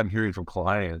what I'm hearing from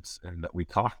clients and that we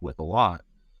talk with a lot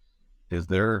is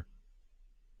a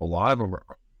lot of them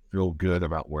feel good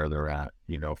about where they're at,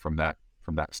 from that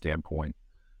standpoint.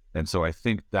 And so I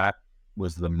think that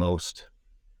was the most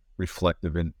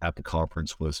reflective at the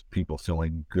conference, was people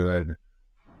feeling good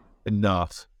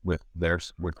enough with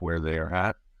where they are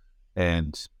at,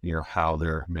 and how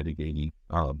they're mitigating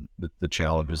the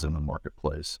challenges in the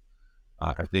marketplace.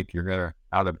 I think you're gonna,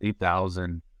 out of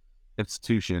 8,000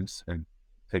 institutions, and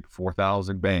take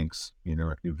 4,000 banks,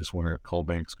 if you just want to call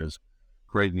banks, because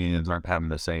credit unions aren't having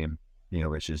the same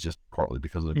issues, just partly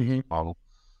because of the business model,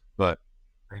 but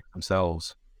banks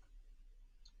themselves,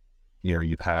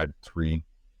 you've had 3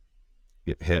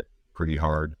 get hit pretty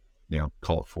hard,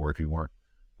 call it 4 if you want,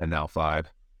 and now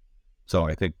 5. So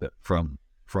I think that from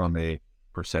a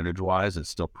percentage wise, it's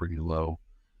still pretty low,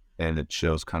 and it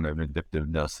shows kind of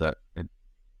vindictiveness that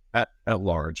at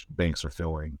large banks are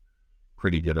feeling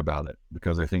pretty good about it,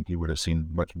 because I think you would have seen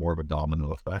much more of a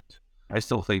domino effect. I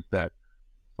still think that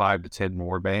 5 to 10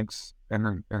 more banks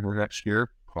enter next year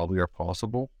probably are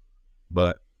possible,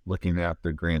 but looking at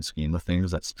the grand scheme of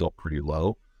things, that's still pretty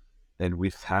low. And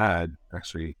we've had,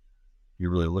 actually, you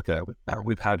really look at it,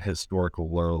 we've had historical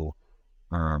low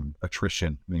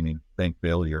attrition, meaning bank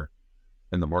failure,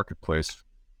 in the marketplace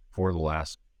for the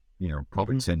last,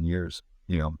 probably 10 years.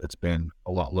 It's been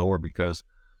a lot lower because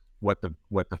what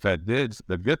the Fed did,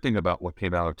 the good thing about what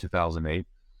came out of 2008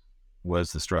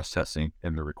 was the stress testing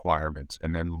and the requirements,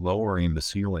 and then lowering the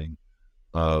ceiling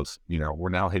of, we're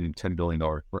now hitting $10 billion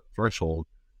threshold.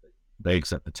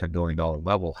 Banks at the $10 billion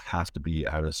level have to be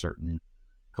at a certain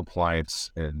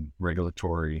compliance and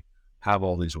regulatory, have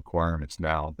all these requirements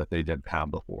now that they didn't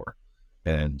have before.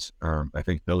 And I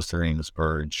think those things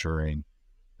are ensuring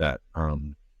that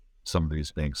some of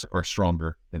these banks are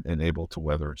stronger and able to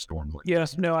weather a storm like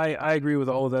Yes, this. no, I agree with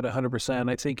all of that 100%.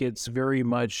 I think it's very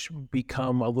much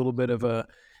become a little bit of a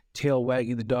tail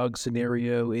wagging the dog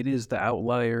scenario. It is the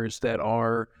outliers that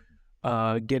are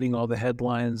getting all the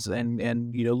headlines,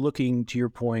 and looking to your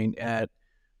point at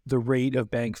the rate of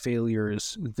bank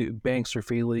failures. The banks are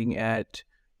failing at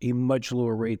a much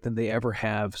lower rate than they ever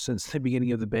have since the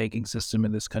beginning of the banking system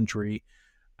in this country.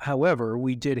 However,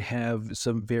 we did have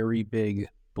some very big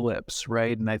blips,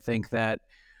 right? And I think that,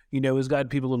 has gotten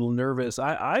people a little nervous.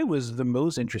 I was the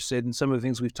most interested in some of the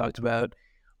things we've talked about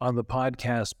on the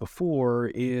podcast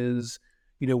before is,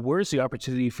 where's the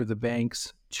opportunity for the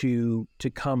banks to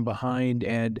come behind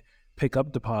and pick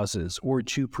up deposits or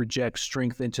to project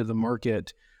strength into the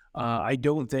market. I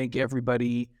don't think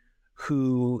everybody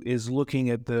who is looking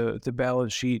at the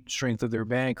balance sheet strength of their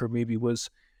bank, or maybe was,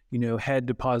 had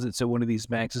deposits at one of these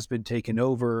banks has been taken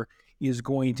over, is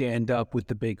going to end up with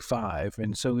the big 5.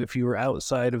 And so if you're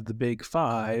outside of the big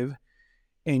 5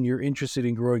 and you're interested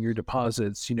in growing your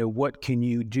deposits, what can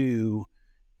you do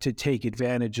to take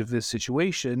advantage of this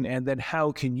situation? And then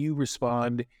how can you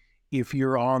respond if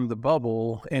you're on the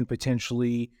bubble and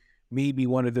potentially maybe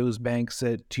one of those banks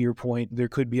that, to your point, there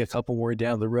could be a couple more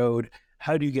down the road?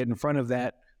 How do you get in front of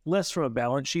that? Less from a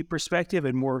balance sheet perspective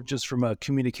and more just from a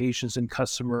communications and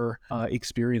customer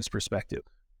experience perspective.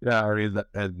 Yeah, I mean,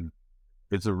 and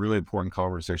it's a really important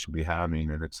conversation to be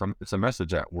having, and it's a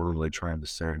message that we're really trying to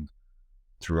send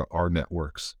through our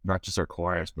networks, not just our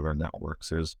clients, but our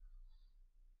networks, is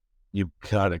you've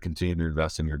got to continue to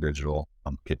invest in your digital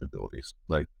capabilities.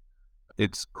 Like,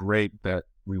 it's great that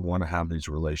we want to have these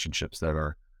relationships that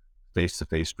are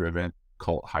face-to-face driven,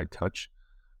 call it high touch,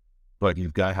 but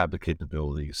you've got to have the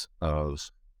capabilities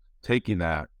of taking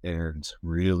that and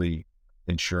really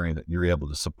ensuring that you're able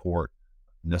to support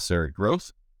necessary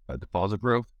growth, deposit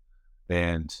growth,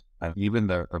 and even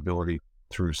the ability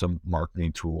through some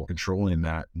marketing tool, controlling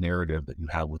that narrative that you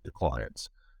have with the clients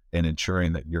and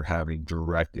ensuring that you're having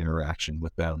direct interaction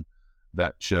with them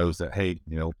that shows that, hey,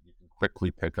 you can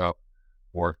quickly pick up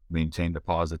or maintain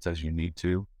deposits as you need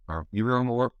to, or even on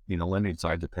the lending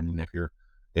side, depending if you're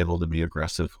able to be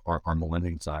aggressive on the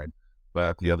lending side. But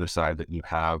at the other side, that you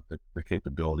have the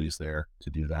capabilities there to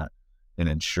do that and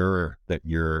ensure that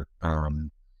you're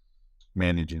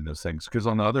managing those things. Because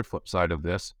on the other flip side of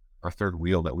this, our third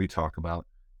wheel that we talk about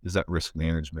is that risk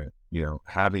management.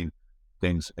 Having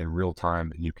things in real time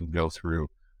that you can go through,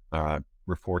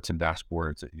 reports and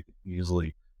dashboards that you can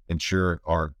easily ensure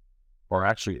are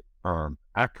actually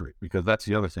accurate, because that's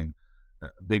the other thing.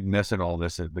 Big miss in all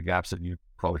this, the gaps that you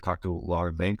probably talked to a lot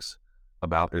of banks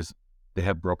about, is they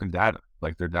have broken data,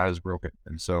 like their data is broken.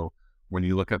 And so when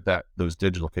you look at those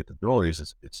digital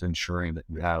capabilities, it's ensuring that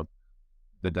you have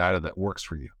the data that works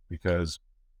for you, because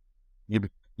you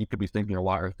could be thinking a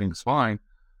lot of things fine,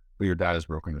 but your data is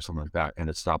broken or something like that, and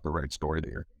it's not the right story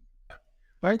there.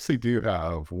 I actually do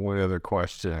have one other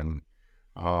question.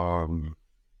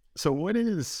 So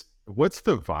what's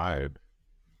the vibe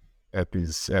at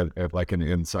at like an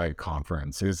nSight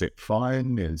conference? Is it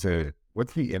fun?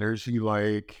 What's the energy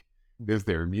like? Is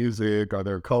there music? Are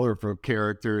there colorful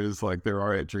characters like there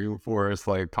are at Dreamforce?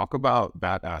 Like, talk about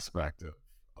that aspect of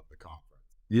the conference.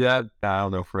 Yeah, I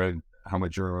don't know, Fred, how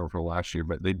much you remember for last year,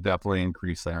 but they definitely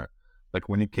increased that. Like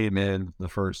when you came in the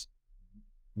first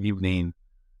evening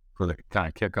for the kind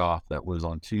of kickoff that was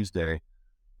on Tuesday,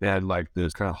 they had like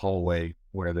this kind of hallway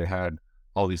where they had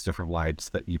all these different lights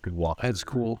that you could walk. That's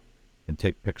cool. And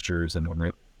take pictures and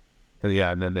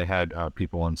yeah, and then they had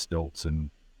people on stilts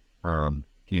and kind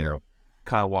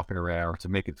of walking around to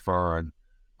make it fun.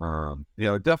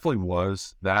 It definitely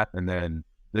was that. And then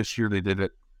this year they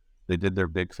did their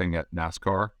big thing at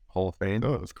NASCAR Hall of Fame.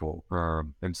 Oh, that's cool.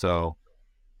 And so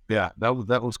yeah,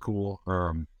 that was cool.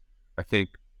 I think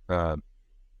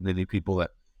many people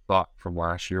that thought from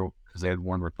last year, because they had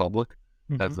One Republic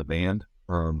as the band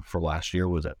for last year,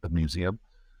 was at the museum.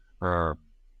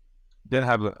 Didn't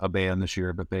have a band this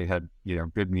year, but they had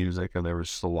good music, and there was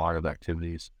just a lot of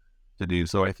activities to do.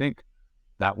 So I think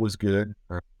that was good,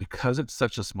 because it's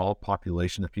such a small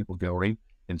population of people going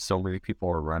and so many people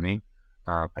are running.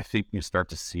 I think you start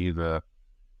to see the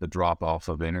drop off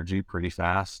of energy pretty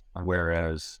fast.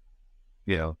 Whereas,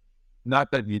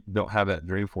 not that you don't have that in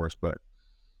Dreamforce, but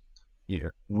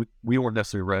we weren't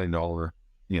necessarily running all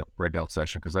the breakout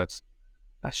session, because that's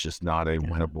just not a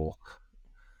winnable.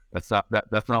 That's not a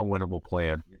winnable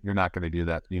plan. You're not going to do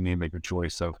that. You need to make a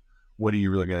choice of what are you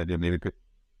really going to do. Maybe a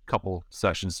couple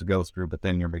sessions to go through, but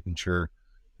then you're making sure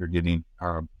you're getting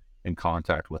in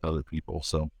contact with other people.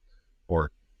 So,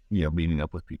 or meeting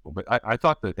up with people. But I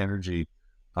thought the energy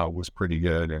was pretty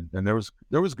good, and there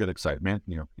was good excitement.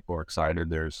 People are excited.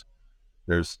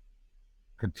 There's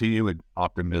continued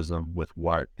optimism with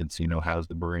what nCino has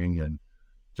to bring, and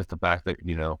just the fact that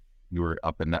you were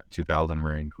up in that 2000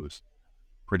 range was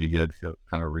pretty good.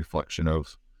 Kind of reflection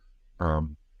of a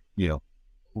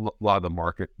lot of the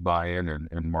market buy-in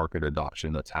and market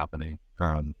adoption that's happening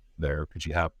there, because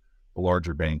you have the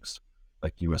larger banks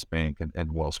like US Bank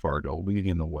and Wells Fargo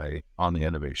leading the way on the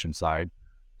innovation side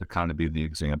to kind of be the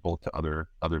example to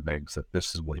other banks that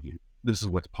this is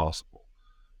what's possible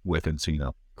with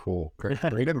nCino. Cool.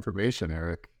 Great information,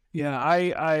 Eric. Yeah,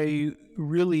 I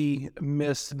really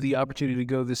missed the opportunity to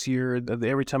go this year.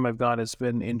 Every time I've gone, it's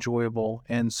been enjoyable.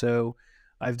 And so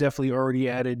I've definitely already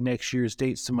added next year's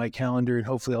dates to my calendar, and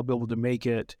hopefully I'll be able to make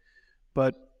it.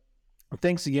 But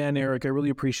thanks again, Eric. I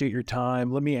really appreciate your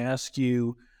time. Let me ask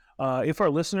you, if our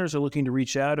listeners are looking to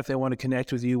reach out, if they want to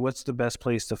connect with you, what's the best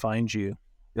place to find you?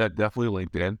 Yeah, definitely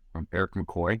LinkedIn. I'm Eric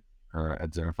McCoy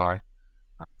at Zenify.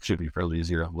 Should be fairly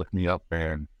easy to look me up,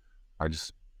 and I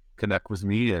just connect with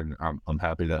me, and I'm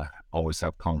happy to always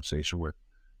have conversation with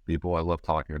people. I love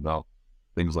talking about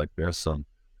things like this. I'm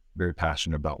very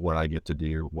passionate about what I get to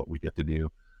do, what we get to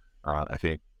do. I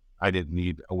think I didn't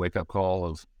need a wake up call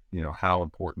of how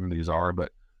important these are,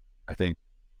 but I think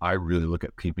I really look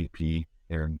at PPP,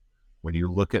 and when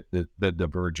you look at the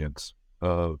divergence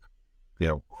of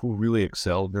who really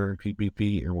excelled during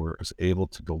PPP and was able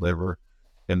to deliver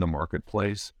in the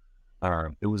marketplace,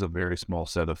 it was a very small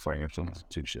set of financial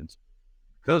institutions.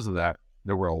 Because of that,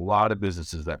 there were a lot of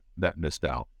businesses that missed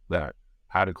out, that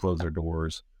had to close their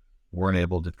doors, weren't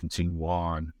able to continue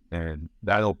on, and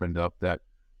that opened up that.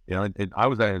 And I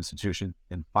was at an institution.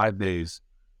 In 5 days,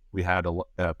 we had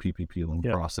a PPP loan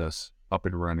process up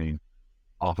and running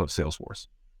off of Salesforce.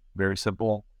 Very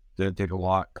simple, didn't take a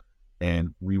lot,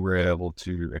 and we were able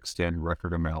to extend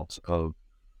record amounts of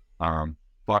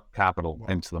capital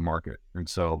into the market. And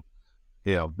so,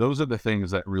 those are the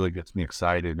things that really gets me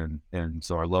excited, and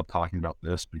so I love talking about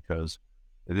this because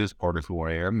it is part of who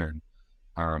I am, and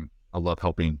I love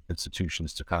helping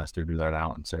institutions to kind of figure that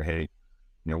out and say, hey,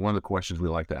 one of the questions we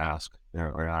like to ask,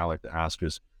 or I like to ask,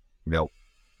 is,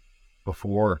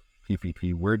 before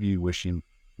PPP, where do you wish you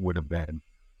would have been,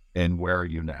 and where are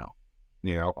you now?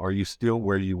 Are you still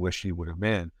where you wish you would have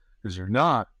been? Because you're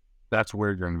not, that's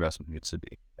where your investment needs to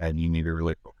be, and you need to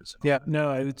really focus on. Yeah,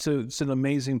 no, it's an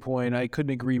amazing point. I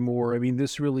couldn't agree more. I mean,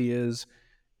 this really is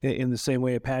in the same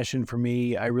way, a passion for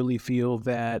me. I really feel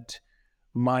that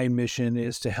my mission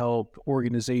is to help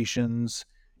organizations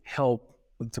help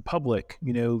the public,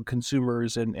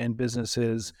 consumers and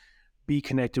businesses be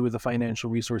connected with the financial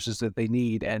resources that they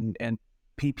need. And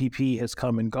PPP has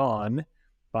come and gone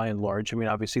by and large. I mean,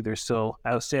 obviously there's still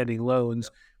outstanding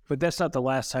loans, but that's not the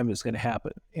last time it's going to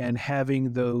happen. And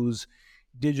having those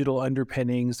digital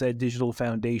underpinnings, that digital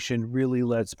foundation really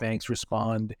lets banks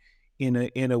respond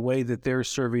in a way that they're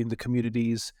serving the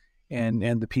communities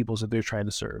and the peoples that they're trying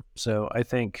to serve. So I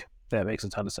think that makes a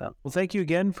ton of sense. Well, thank you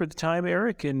again for the time,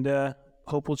 Eric, and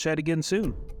hope we'll chat again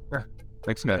soon. Yeah.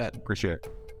 Thanks, Ned. Appreciate it.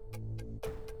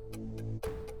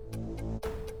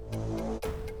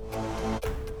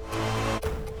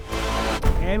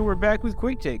 And we're back with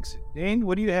Quick Takes. Dane,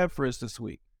 what do you have for us this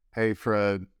week? Hey,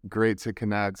 Fred. Great to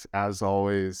connect, as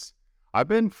always. I've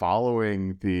been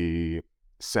following the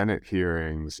Senate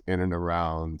hearings in and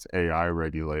around AI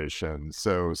regulation.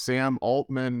 So Sam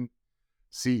Altman,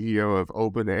 CEO of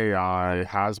OpenAI,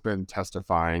 has been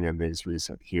testifying in these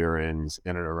recent hearings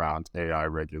in and around AI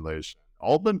regulation.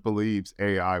 Altman believes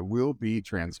AI will be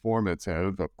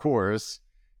transformative, of course,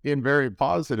 in very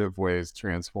positive ways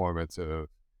transformative.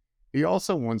 He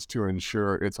also wants to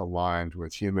ensure it's aligned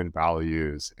with human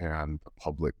values and the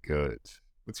public good.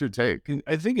 What's your take?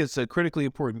 I think it's a critically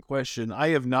important question. I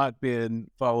have not been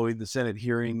following the Senate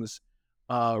hearings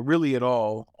really at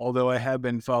all, although I have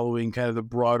been following kind of the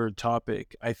broader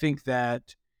topic. I think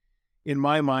that in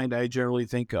my mind, I generally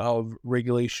think of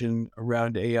regulation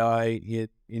around AI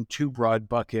in two broad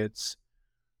buckets.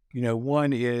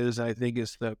 One is, I think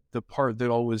is the part that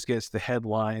always gets the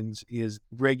headlines, is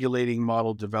regulating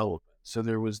model development. So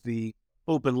there was the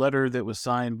open letter that was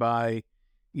signed by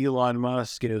Elon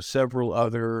Musk, several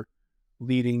other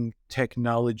leading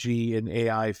technology and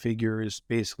AI figures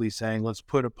basically saying, let's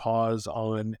put a pause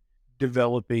on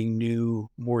developing new,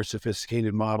 more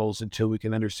sophisticated models until we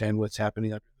can understand what's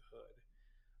happening under the hood.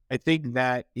 I think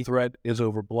that threat is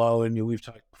overblown. We've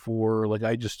talked before,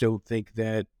 I just don't think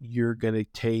that you're going to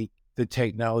take the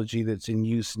technology that's in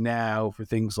use now for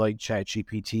things like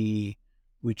ChatGPT,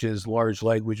 which is large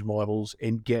language models,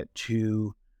 and get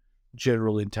to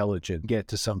general intelligence, get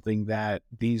to something that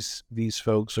these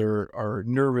folks are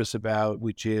nervous about,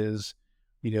 which is,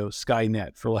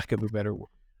 Skynet, for lack of a better word.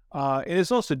 And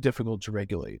it's also difficult to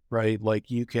regulate, right?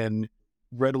 You can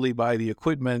readily buy the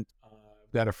equipment.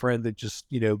 I've got a friend that just,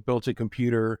 built a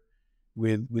computer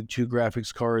with two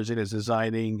graphics cards and is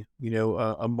designing,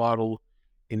 a model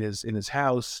in his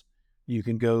house. You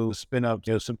can go spin up,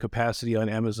 some capacity on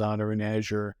Amazon or in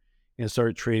Azure and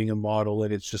start training a model,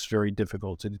 and it's just very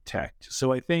difficult to detect.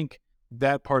 So I think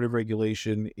that part of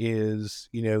regulation is,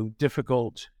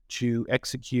 difficult to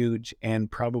execute and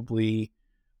probably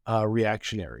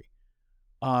reactionary.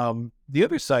 The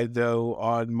other side, though,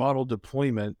 on model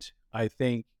deployment, I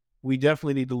think we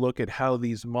definitely need to look at how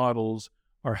these models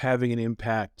are having an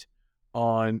impact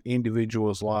on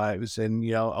individuals' lives. And,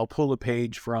 I'll pull a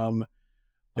page from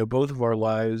both of our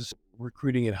lives,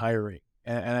 recruiting and hiring.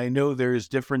 And I know there's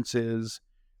differences,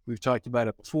 we've talked about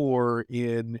it before,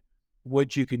 in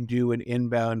what you can do in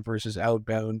inbound versus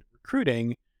outbound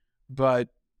recruiting. But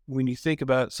when you think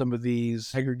about some of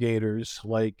these aggregators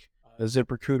like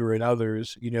ZipRecruiter and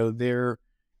others, they're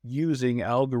using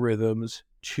algorithms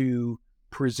to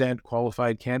present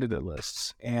qualified candidate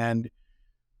lists. And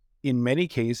in many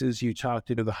cases, you talk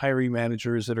to the hiring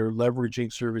managers that are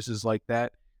leveraging services like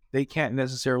that, they can't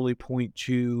necessarily point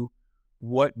to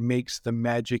what makes the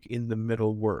magic in the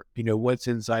middle work, what's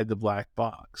inside the black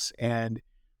box. And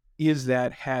is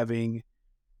that having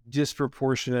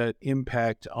disproportionate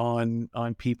impact on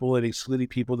people and excluding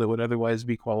people that would otherwise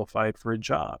be qualified for a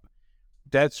job?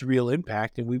 That's real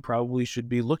impact, and we probably should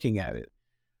be looking at it.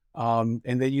 And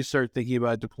then you start thinking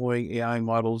about deploying AI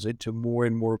models into more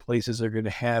and more places that are going to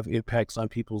have impacts on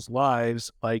people's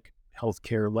lives, like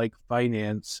healthcare, like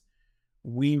finance.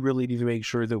 We really need to make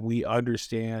sure that we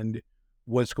understand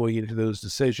what's going into those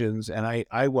decisions. And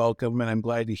I welcome, and I'm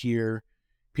glad to hear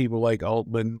people like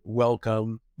Altman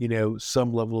welcome,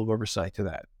 some level of oversight to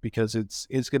that, because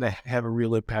it's going to have a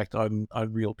real impact on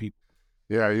real people.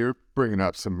 Yeah, you're bringing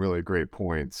up some really great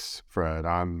points, Fred.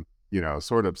 I'm,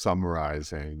 sort of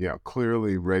summarizing,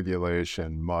 clearly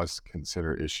regulation must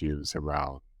consider issues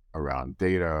around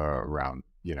data, around,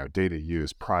 data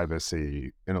use,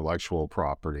 privacy, intellectual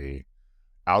property,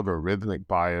 algorithmic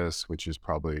bias, which is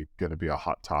probably going to be a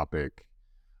hot topic,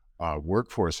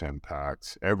 workforce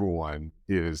impact. Everyone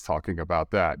is talking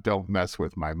about that. Don't mess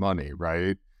with my money,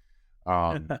 right?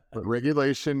 But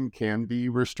regulation can be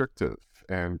restrictive.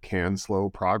 and can slow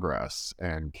progress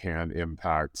and can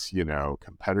impact,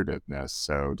 competitiveness.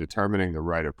 So determining the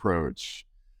right approach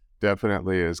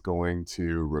definitely is going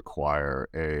to require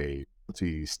a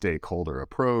multi-stakeholder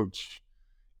approach,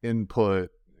 input.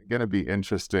 Going to be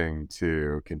interesting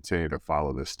to continue to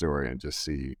follow this story and just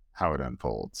see how it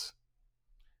unfolds.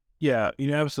 Yeah,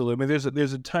 absolutely. I mean,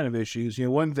 there's a ton of issues.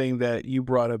 One thing that you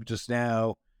brought up just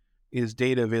now is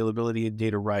data availability and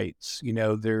data rights.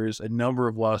 There's a number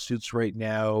of lawsuits right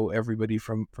now, everybody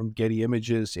from Getty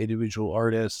Images to individual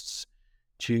artists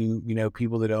to,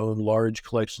 people that own large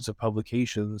collections of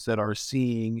publications that are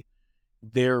seeing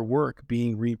their work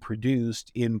being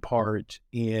reproduced in part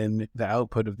in the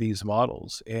output of these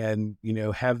models. And,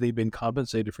 have they been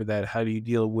compensated for that? How do you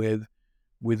deal with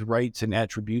rights and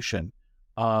attribution?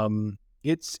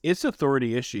 It's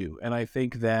authority issue. And I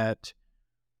think that,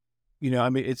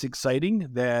 it's exciting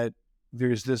that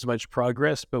there's this much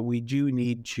progress, but we do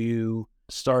need to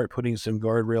start putting some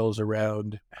guardrails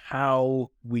around how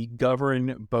we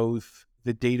govern both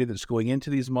the data that's going into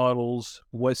these models,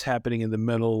 what's happening in the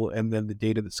middle, and then the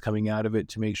data that's coming out of it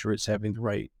to make sure it's having the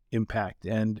right impact.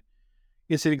 And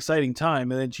it's an exciting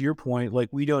time. And then to your point, like,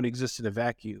 we don't exist in a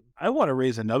vacuum. I want to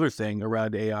raise another thing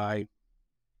around AI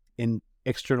and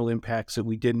external impacts that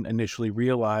we didn't initially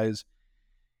realize.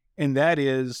 And that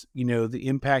is, the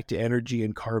impact to energy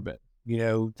and carbon.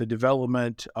 The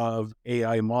development of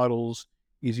AI models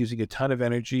is using a ton of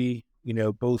energy,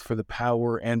 both for the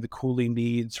power and the cooling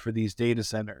needs for these data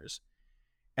centers.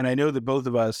 And I know that both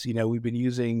of us, we've been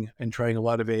using and trying a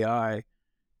lot of AI,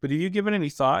 but have you given any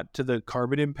thought to the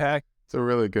carbon impact? It's a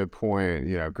really good point.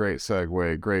 Great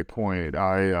segue, great point.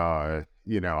 I'm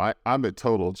a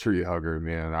total tree hugger,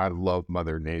 man. I love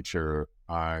Mother Nature.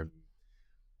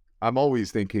 I'm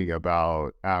always thinking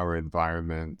about our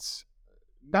environment,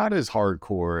 not as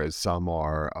hardcore as some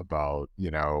are about,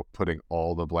 putting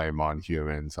all the blame on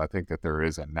humans. I think that there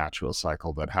is a natural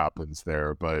cycle that happens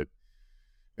there,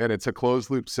 and it's a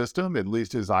closed loop system, at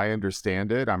least as I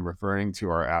understand it. I'm referring to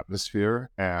our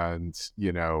atmosphere and,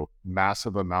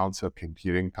 massive amounts of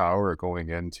computing power are going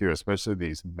into, especially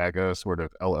these mega sort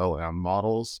of LLM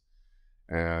models.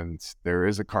 And there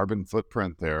is a carbon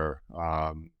footprint there.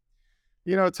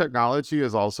 Technology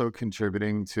is also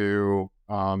contributing to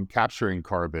capturing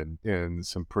carbon in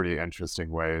some pretty interesting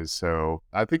ways. So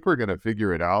I think we're going to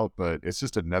figure it out, but it's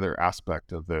just another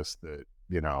aspect of this that,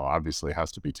 obviously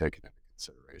has to be taken into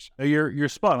consideration. You're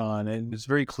spot on, and it's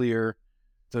very clear.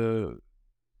 The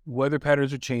weather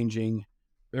patterns are changing,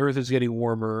 the Earth is getting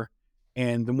warmer,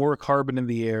 and the more carbon in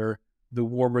the air, the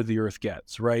warmer the Earth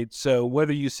gets, right? So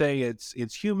whether you say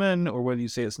it's human or whether you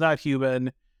say it's not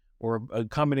human or a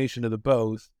combination of the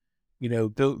both,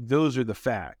 those are the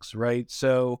facts, right?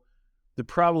 So the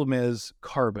problem is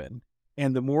carbon.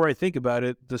 And the more I think about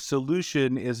it, the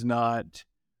solution is not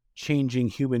changing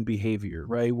human behavior,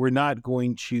 right? We're not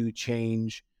going to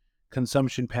change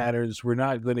consumption patterns. We're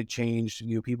not going to change,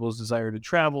 people's desire to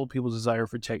travel, people's desire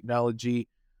for technology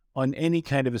on any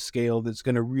kind of a scale that's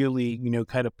going to really,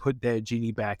 kind of put that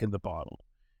genie back in the bottle.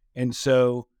 And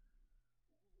so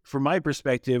from my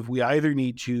perspective, we either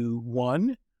need to,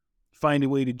 one, find a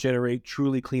way to generate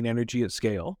truly clean energy at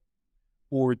scale,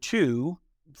 or two,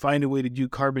 find a way to do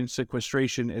carbon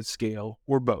sequestration at scale,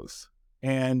 or both.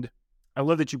 And I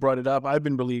love that you brought it up. I've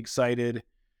been really excited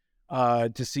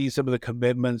to see some of the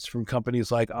commitments from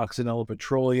companies like Occidental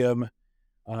Petroleum.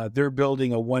 They're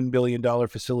building a $1 billion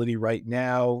facility right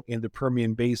now in the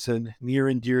Permian Basin, near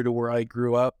and dear to where I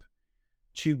grew up,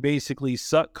 to basically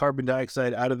suck carbon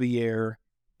dioxide out of the air,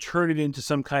 turn it into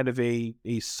some kind of a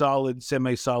solid,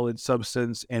 semi-solid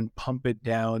substance, and pump it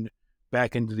down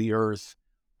back into the earth.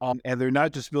 And they're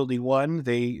not just building one,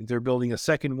 they're building a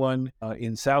second one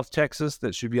in South Texas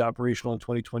that should be operational in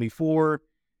 2024.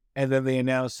 And then they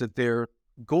announced that their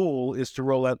goal is to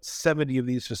roll out 70 of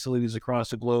these facilities across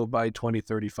the globe by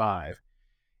 2035.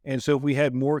 And so if we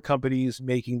had more companies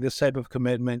making this type of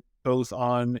commitment, both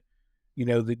on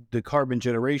the carbon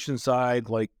generation side,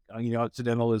 like,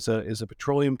 Occidental is a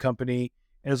petroleum company,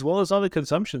 as well as on the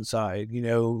consumption side,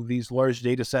 these large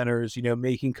data centers,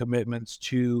 making commitments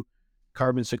to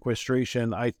carbon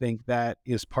sequestration, I think that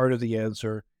is part of the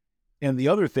answer. And the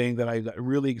other thing that I got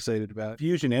really excited about,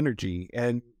 fusion energy.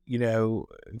 And,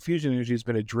 fusion energy has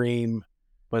been a dream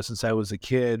since I was a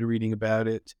kid reading about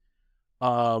it.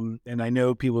 And I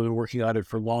know people have been working on it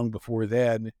for long before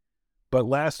then. But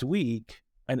last week,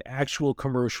 an actual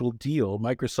commercial deal.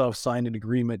 Microsoft signed an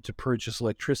agreement to purchase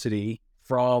electricity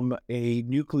from a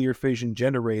nuclear fission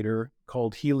generator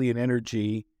called Helion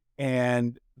Energy.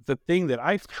 And the thing that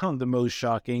I found the most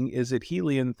shocking is that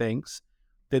Helion thinks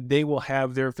that they will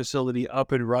have their facility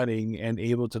up and running and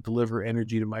able to deliver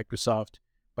energy to Microsoft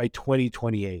by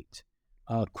 2028.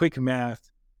 Quick math,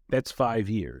 that's 5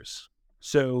 years.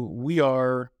 So we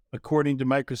are, according to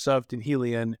Microsoft and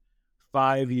Helion,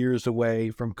 5 years away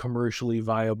from commercially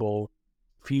viable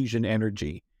fusion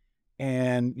energy.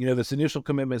 And, this initial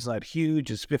commitment is not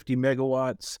huge. It's 50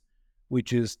 megawatts,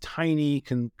 which is tiny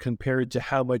compared to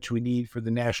how much we need for the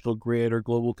national grid or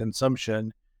global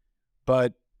consumption.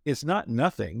 But it's not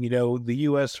nothing. The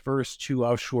U.S. first 2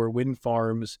 offshore wind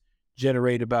farms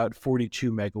generate about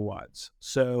 42 megawatts.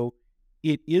 So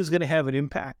it is going to have an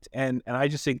impact. And I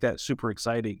just think that's super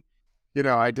exciting.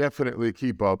 I definitely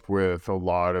keep up with a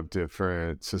lot of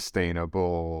different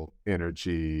sustainable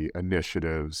energy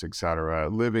initiatives, et cetera.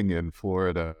 Living in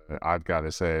Florida, I've got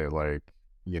to say,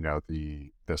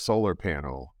 the solar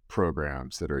panel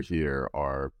programs that are here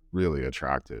are really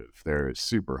attractive. They're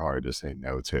super hard to say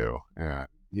no to. And,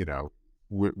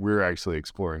 we're actually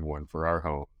exploring one for our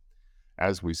home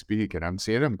as we speak, and I'm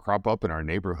seeing them crop up in our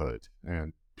neighborhood,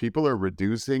 and people are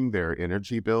reducing their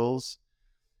energy bills.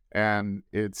 And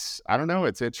I don't know,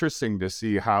 it's interesting to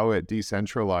see how it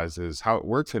decentralizes. How it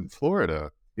works in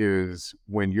Florida is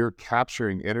when you're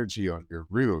capturing energy on your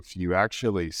roof, you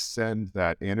actually send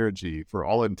that energy, for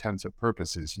all intents and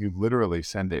purposes, you literally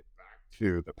send it back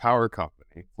to the power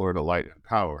company, Florida Light and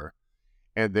Power,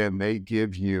 and then they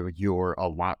give you your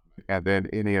allotment. And then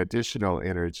any additional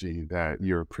energy that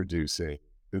you're producing,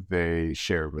 they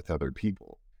share with other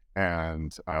people.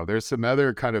 And there's some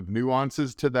other kind of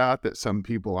nuances to that some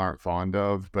people aren't fond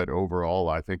of, but overall,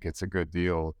 I think it's a good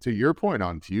deal. To your point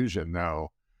on fusion,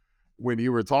 though, when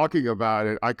you were talking about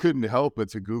it, I couldn't help but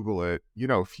to Google it.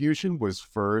 Fusion was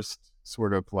first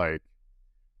sort of like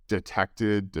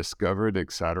detected, discovered,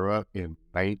 etc. in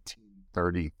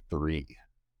 1933.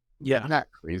 Yeah. Isn't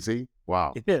that crazy?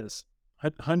 Wow. It is.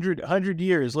 100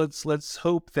 years. Let's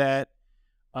hope that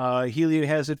Helion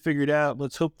has it figured out.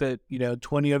 Let's hope that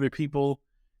 20 other people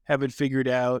have it figured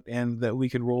out and that we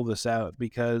can roll this out,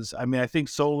 because I think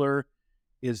solar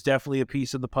is definitely a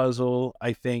piece of the puzzle.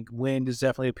 I think wind is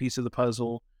definitely a piece of the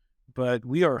puzzle, but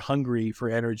we are hungry for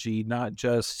energy, not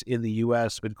just in the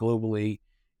US but globally,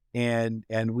 and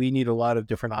we need a lot of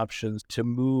different options to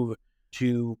move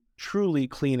to truly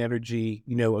clean energy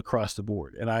across the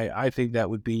board, and I think that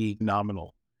would be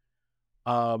phenomenal.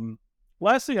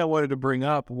 Last thing I wanted to bring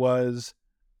up was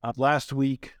last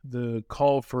week, the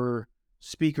call for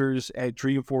speakers at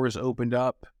Dreamforce opened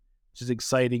up, which is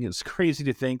exciting. It's crazy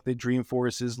to think that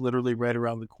Dreamforce is literally right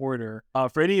around the corner.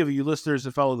 For any of you listeners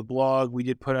that follow the blog, we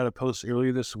did put out a post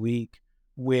earlier this week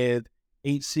with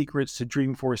 8 secrets to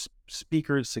Dreamforce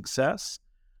speakers' success.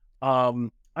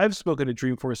 I've spoken at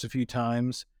Dreamforce a few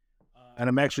times, and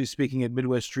I'm actually speaking at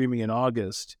Midwest Streaming in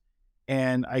August.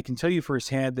 And I can tell you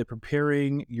firsthand that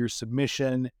preparing your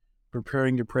submission,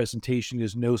 preparing your presentation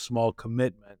is no small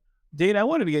commitment. Dane, I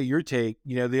wanted to get your take.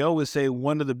 They always say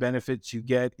one of the benefits you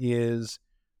get is,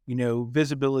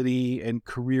 visibility and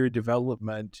career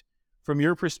development. From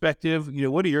your perspective,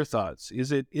 what are your thoughts?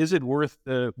 Is it worth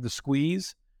the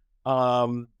squeeze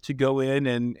to go in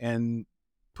and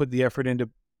put the effort into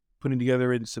putting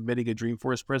together and submitting a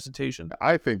Dreamforce presentation?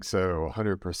 I think so,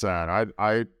 100%.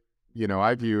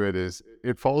 I view it as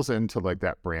it falls into like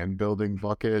that brand building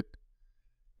bucket.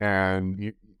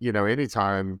 And,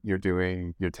 anytime you're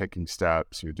taking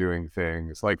steps, you're doing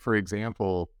things like, for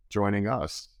example, joining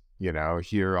us,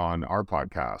 here on our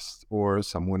podcast or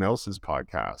someone else's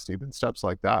podcast, even steps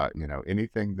like that,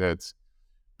 anything that's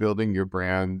building your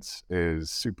brand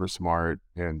is super smart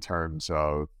in terms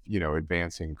of,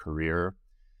 advancing career.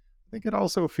 I think it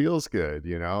also feels good,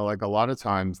 like a lot of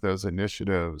times those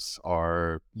initiatives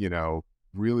are,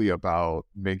 really about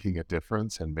making a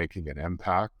difference and making an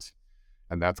impact.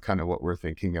 And that's kind of what we're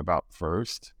thinking about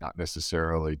first, not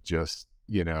necessarily just,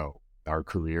 our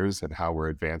careers and how we're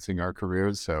advancing our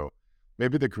careers. So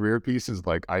maybe the career piece is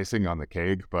like icing on the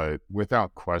cake, but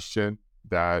without question,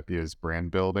 that is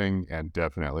brand building and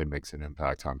definitely makes an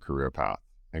impact on career path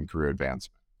and career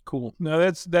advancement. Cool. No,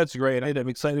 that's great. I'm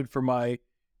excited for my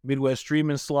Midwest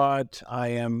Streaming slot. I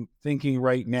am thinking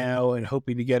right now and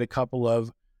hoping to get a couple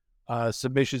of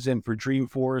submissions in for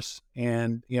Dreamforce.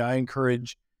 And, I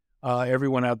encourage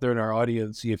everyone out there in our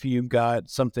audience, if you've got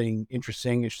something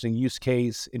interesting use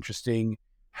case, interesting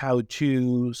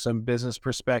how-to, some business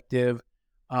perspective,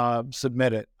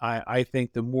 submit it. I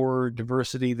think the more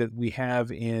diversity that we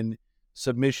have in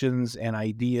submissions and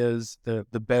ideas, the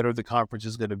better the conference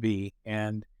is going to be.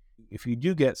 And if you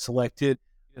do get selected,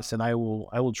 yes, and I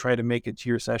will try to make it to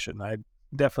your session. I'd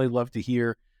definitely love to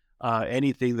hear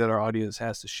anything that our audience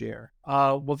has to share.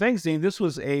 Well, thanks, Dean. This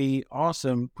was a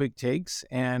awesome quick takes,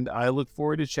 and I look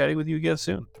forward to chatting with you again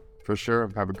soon. For sure.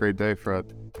 Have a great day,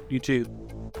 Fred. You too.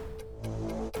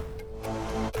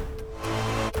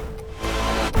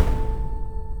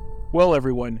 Well,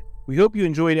 everyone, we hope you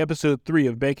enjoyed episode 3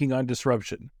 of Banking on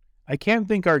Disruption. I can't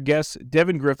thank our guests,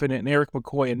 Devin Griffin and Eric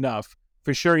McCoy, enough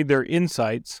for sharing their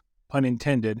insights, pun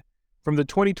intended, from the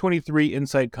 2023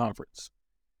 nSight Conference.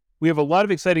 We have a lot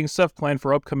of exciting stuff planned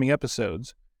for upcoming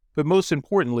episodes, but most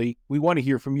importantly, we want to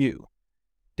hear from you.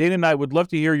 Dana and I would love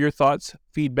to hear your thoughts,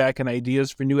 feedback, and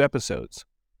ideas for new episodes.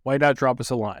 Why not drop us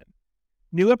a line?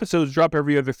 New episodes drop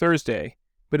every other Thursday,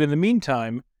 but in the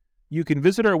meantime, you can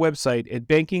visit our website at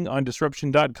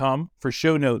bankingondisruption.com for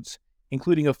show notes,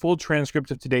 including a full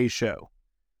transcript of today's show.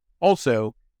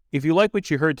 Also, if you like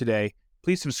what you heard today,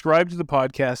 please subscribe to the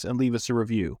podcast and leave us a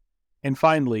review. And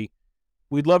finally,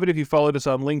 we'd love it if you followed us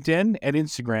on LinkedIn and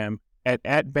Instagram at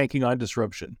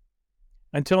 @bankingondisruption.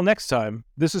 Until next time,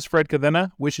 this is Fred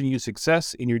Cadena wishing you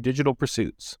success in your digital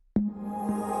pursuits.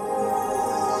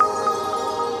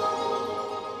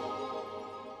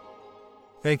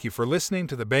 Thank you for listening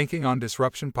to the Banking on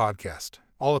Disruption podcast.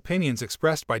 All opinions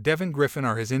expressed by Devin Griffin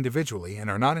are his individually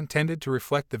and are not intended to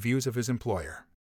reflect the views of his employer.